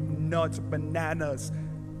going nuts, bananas.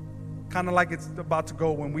 Kind of like it's about to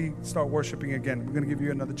go when we start worshiping again. We're going to give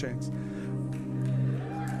you another chance.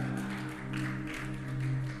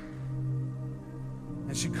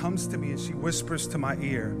 And she comes to me and she whispers to my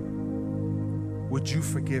ear, would you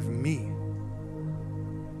forgive me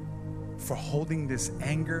for holding this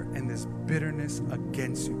anger and this bitterness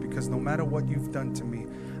against you? Because no matter what you've done to me,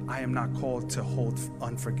 I am not called to hold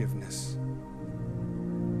unforgiveness.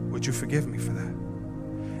 Would you forgive me for that?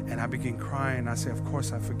 And I begin crying. I say, of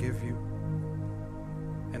course I forgive you.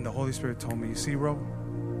 And the Holy Spirit told me, you see, Ro,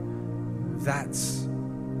 that's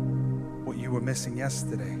what you were missing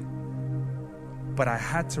yesterday. But I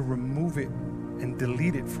had to remove it and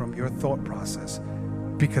delete it from your thought process.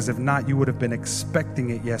 Because if not, you would have been expecting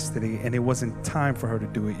it yesterday, and it wasn't time for her to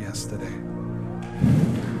do it yesterday.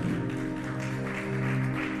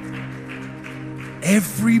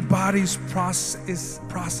 Everybody's process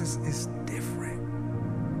is different.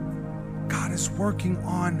 God is working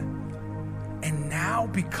on, and now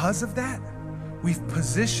because of that, we've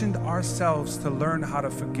positioned ourselves to learn how to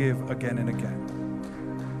forgive again and again.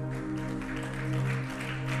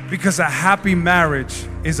 Because a happy marriage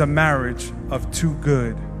is a marriage of two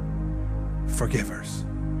good forgivers.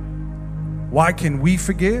 Why can we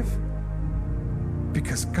forgive?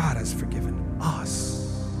 Because God has forgiven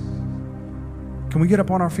us. Can we get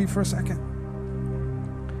up on our feet for a second?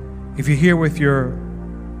 If you're here with your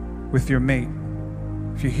mate,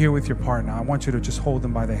 if you're here with your partner, I want you to just hold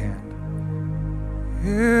them by the hand.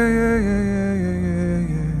 Yeah.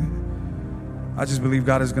 I just believe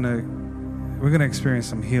God is we're gonna experience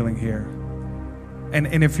some healing here.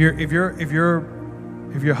 And if your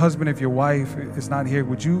husband, if your wife is not here,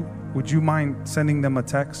 would you mind sending them a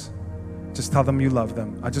text? Just tell them you love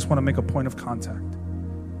them. I just want to make a point of contact.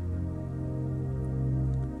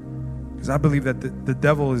 Because I believe that the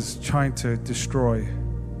devil is trying to destroy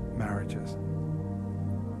marriages.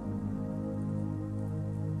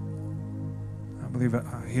 I believe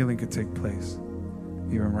healing could take place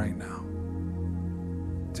even right now.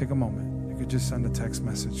 Take a moment. You could just send a text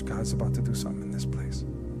message. God's about to do something in this place.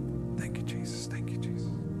 Thank you, Jesus. Thank you, Jesus.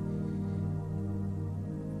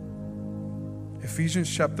 Ephesians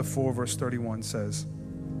chapter 4, verse 31 says,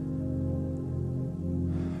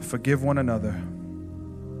 forgive one another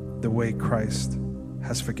the way Christ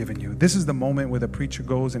has forgiven you. This is the moment where the preacher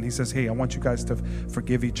goes and he says, hey, I want you guys to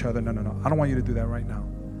forgive each other. No. I don't want you to do that right now.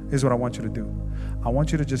 Here's what I want you to do. I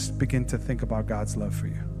want you to just begin to think about God's love for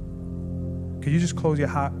you. Can you just close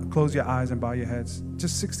your eyes and bow your heads?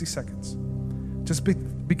 Just 60 seconds. Just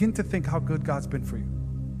begin to think how good God's been for you.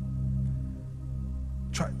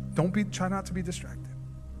 Try not to be distracted.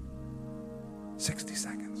 60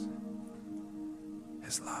 seconds.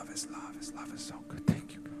 His love is so good.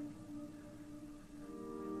 Thank you.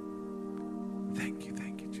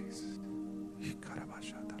 Thank you, Jesus.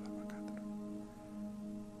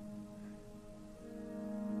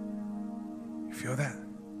 You feel that?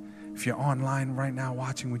 If you're online right now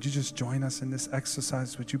watching, would you just join us in this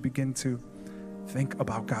exercise? Would you begin to think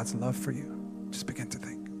about God's love for you? Just begin to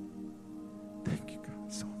think. Thank you, God.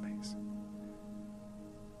 It's so amazing.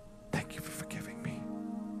 Thank you for forgiving me.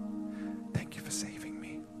 Thank you for saving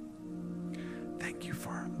me. Thank you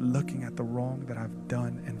for looking at the wrong that I've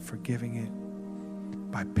done and forgiving it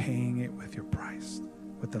by paying it with your price,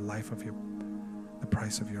 with the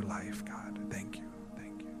price of your life, God. Thank you.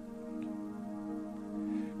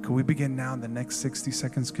 Could we begin now in the next 60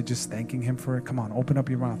 seconds? Could just thanking him for it? Come on, open up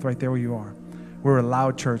your mouth right there where you are. We're a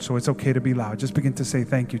loud church, so it's okay to be loud. Just begin to say,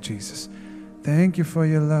 thank you, Jesus. Thank you for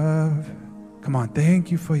your love. Come on, thank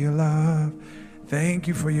you for your love. Thank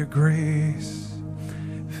you for your grace.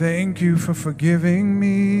 Thank you for forgiving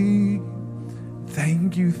me.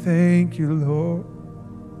 Thank you, Lord.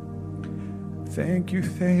 Thank you,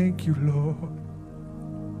 Lord.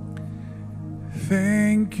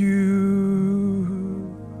 Thank you.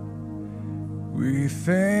 We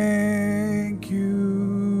thank you.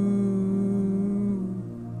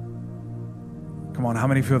 Come on, how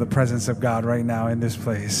many feel the presence of God right now in this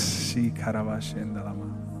place? Thank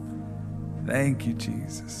you,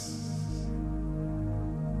 Jesus.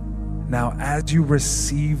 Now, as you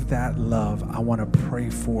receive that love, I want to pray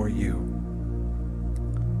for you.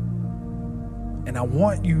 And I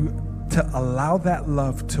want you to allow that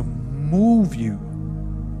love to move you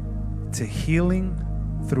to healing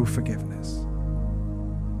through forgiveness.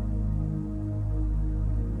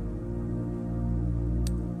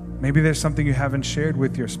 Maybe there's something you haven't shared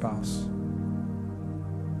with your spouse.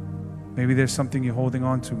 Maybe there's something you're holding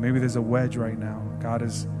on to. Maybe there's a wedge right now. God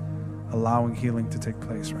is allowing healing to take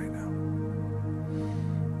place right now.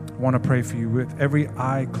 I want to pray for you with every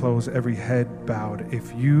eye closed, every head bowed.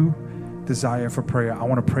 If you desire for prayer, I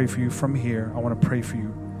want to pray for you from here. I want to pray for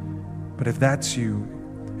you. But if that's you,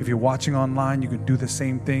 if you're watching online, you can do the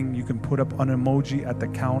same thing. You can put up an emoji at the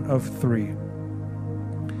count of 3.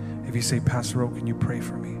 If you say, Pastor O, can you pray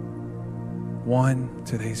for me? 1,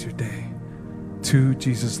 today's your day. 2,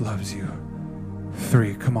 Jesus loves you.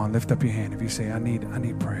 3, come on, lift up your hand. If you say, I need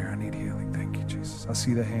prayer, I need healing. Thank you, Jesus. I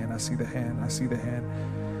see the hand, I see the hand, I see the hand.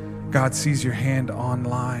 God sees your hand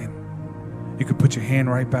online. You can put your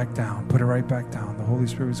hand right back down. Put it right back down. The Holy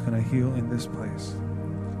Spirit is going to heal in this place.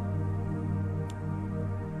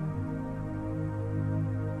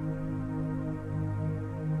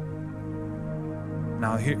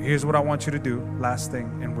 Now, here's what I want you to do. Last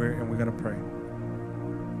thing, and we're going to pray.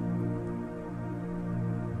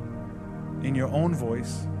 In your own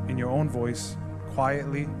voice,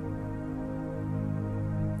 quietly,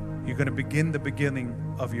 you're going to begin the beginning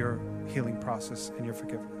of your healing process and your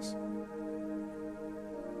forgiveness.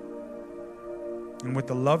 And with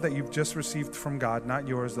the love that you've just received from God, not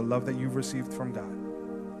yours, the love that you've received from God,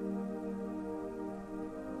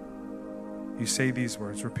 you say these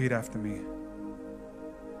words. Repeat after me.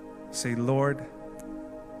 Say, Lord,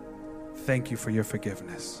 thank you for your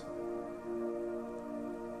forgiveness.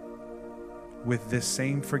 With this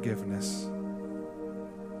same forgiveness,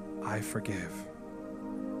 I forgive.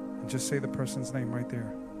 And just say the person's name right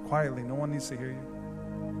there. Quietly, no one needs to hear you.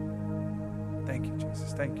 Thank you,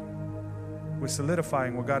 Jesus. Thank you. We're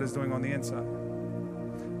solidifying what God is doing on the inside.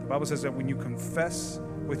 The Bible says that when you confess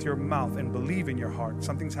with your mouth and believe in your heart,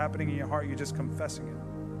 something's happening in your heart, you're just confessing it.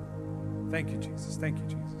 Thank you, Jesus. Thank you,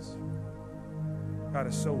 Jesus. God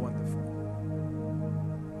is so wonderful.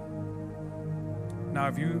 Now,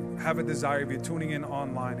 if you have a desire, if you're tuning in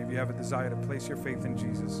online, if you have a desire to place your faith in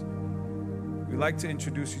Jesus, we'd like to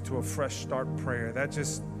introduce you to a fresh start prayer.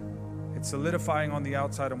 It's solidifying on the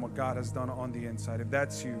outside on what God has done on the inside. If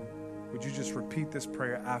that's you, would you just repeat this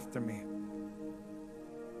prayer after me?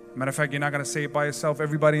 Matter of fact, you're not going to say it by yourself.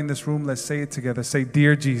 Everybody in this room, let's say it together. Say,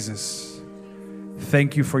 Dear Jesus,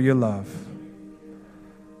 thank you for your love.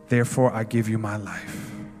 Therefore, I give you my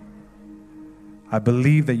life. I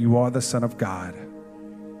believe that you are the Son of God,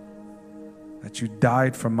 that you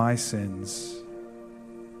died for my sins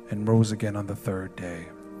and rose again on the 3rd day.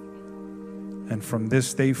 And from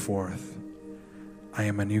this day forth, I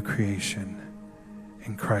am a new creation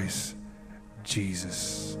in Christ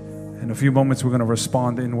Jesus. In a few moments, we're going to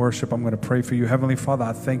respond in worship. I'm going to pray for you. Heavenly Father,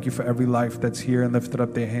 I thank you for every life that's here and lifted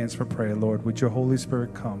up their hands for prayer, Lord. Would your Holy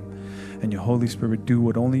Spirit come and your Holy Spirit do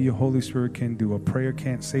what only your Holy Spirit can do. A prayer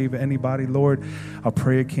can't save anybody, Lord. A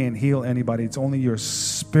prayer can't heal anybody. It's only your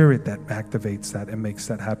Spirit that activates that and makes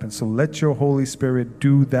that happen. So let your Holy Spirit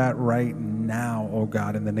do that right now, oh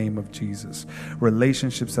God, in the name of Jesus.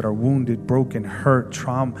 Relationships that are wounded, broken, hurt,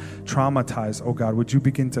 traumatized, oh God, would you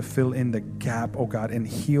begin to fill in the gap, oh God, and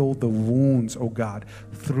heal the wounds, oh God,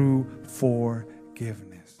 through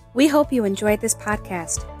forgiveness. We hope you enjoyed this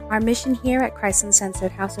podcast. Our mission here at Christ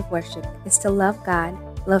Uncensored House of Worship is to love God,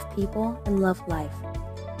 love people, and love life.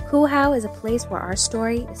 Cool How is a place where our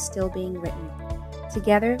story is still being written.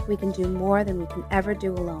 Together, we can do more than we can ever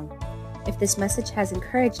do alone. If this message has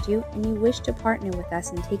encouraged you and you wish to partner with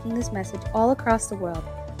us in taking this message all across the world,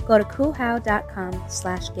 go to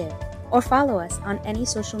coolhow.com/give or follow us on any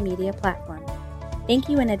social media platform. Thank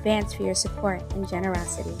you in advance for your support and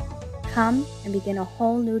generosity. Come and begin a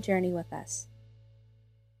whole new journey with us.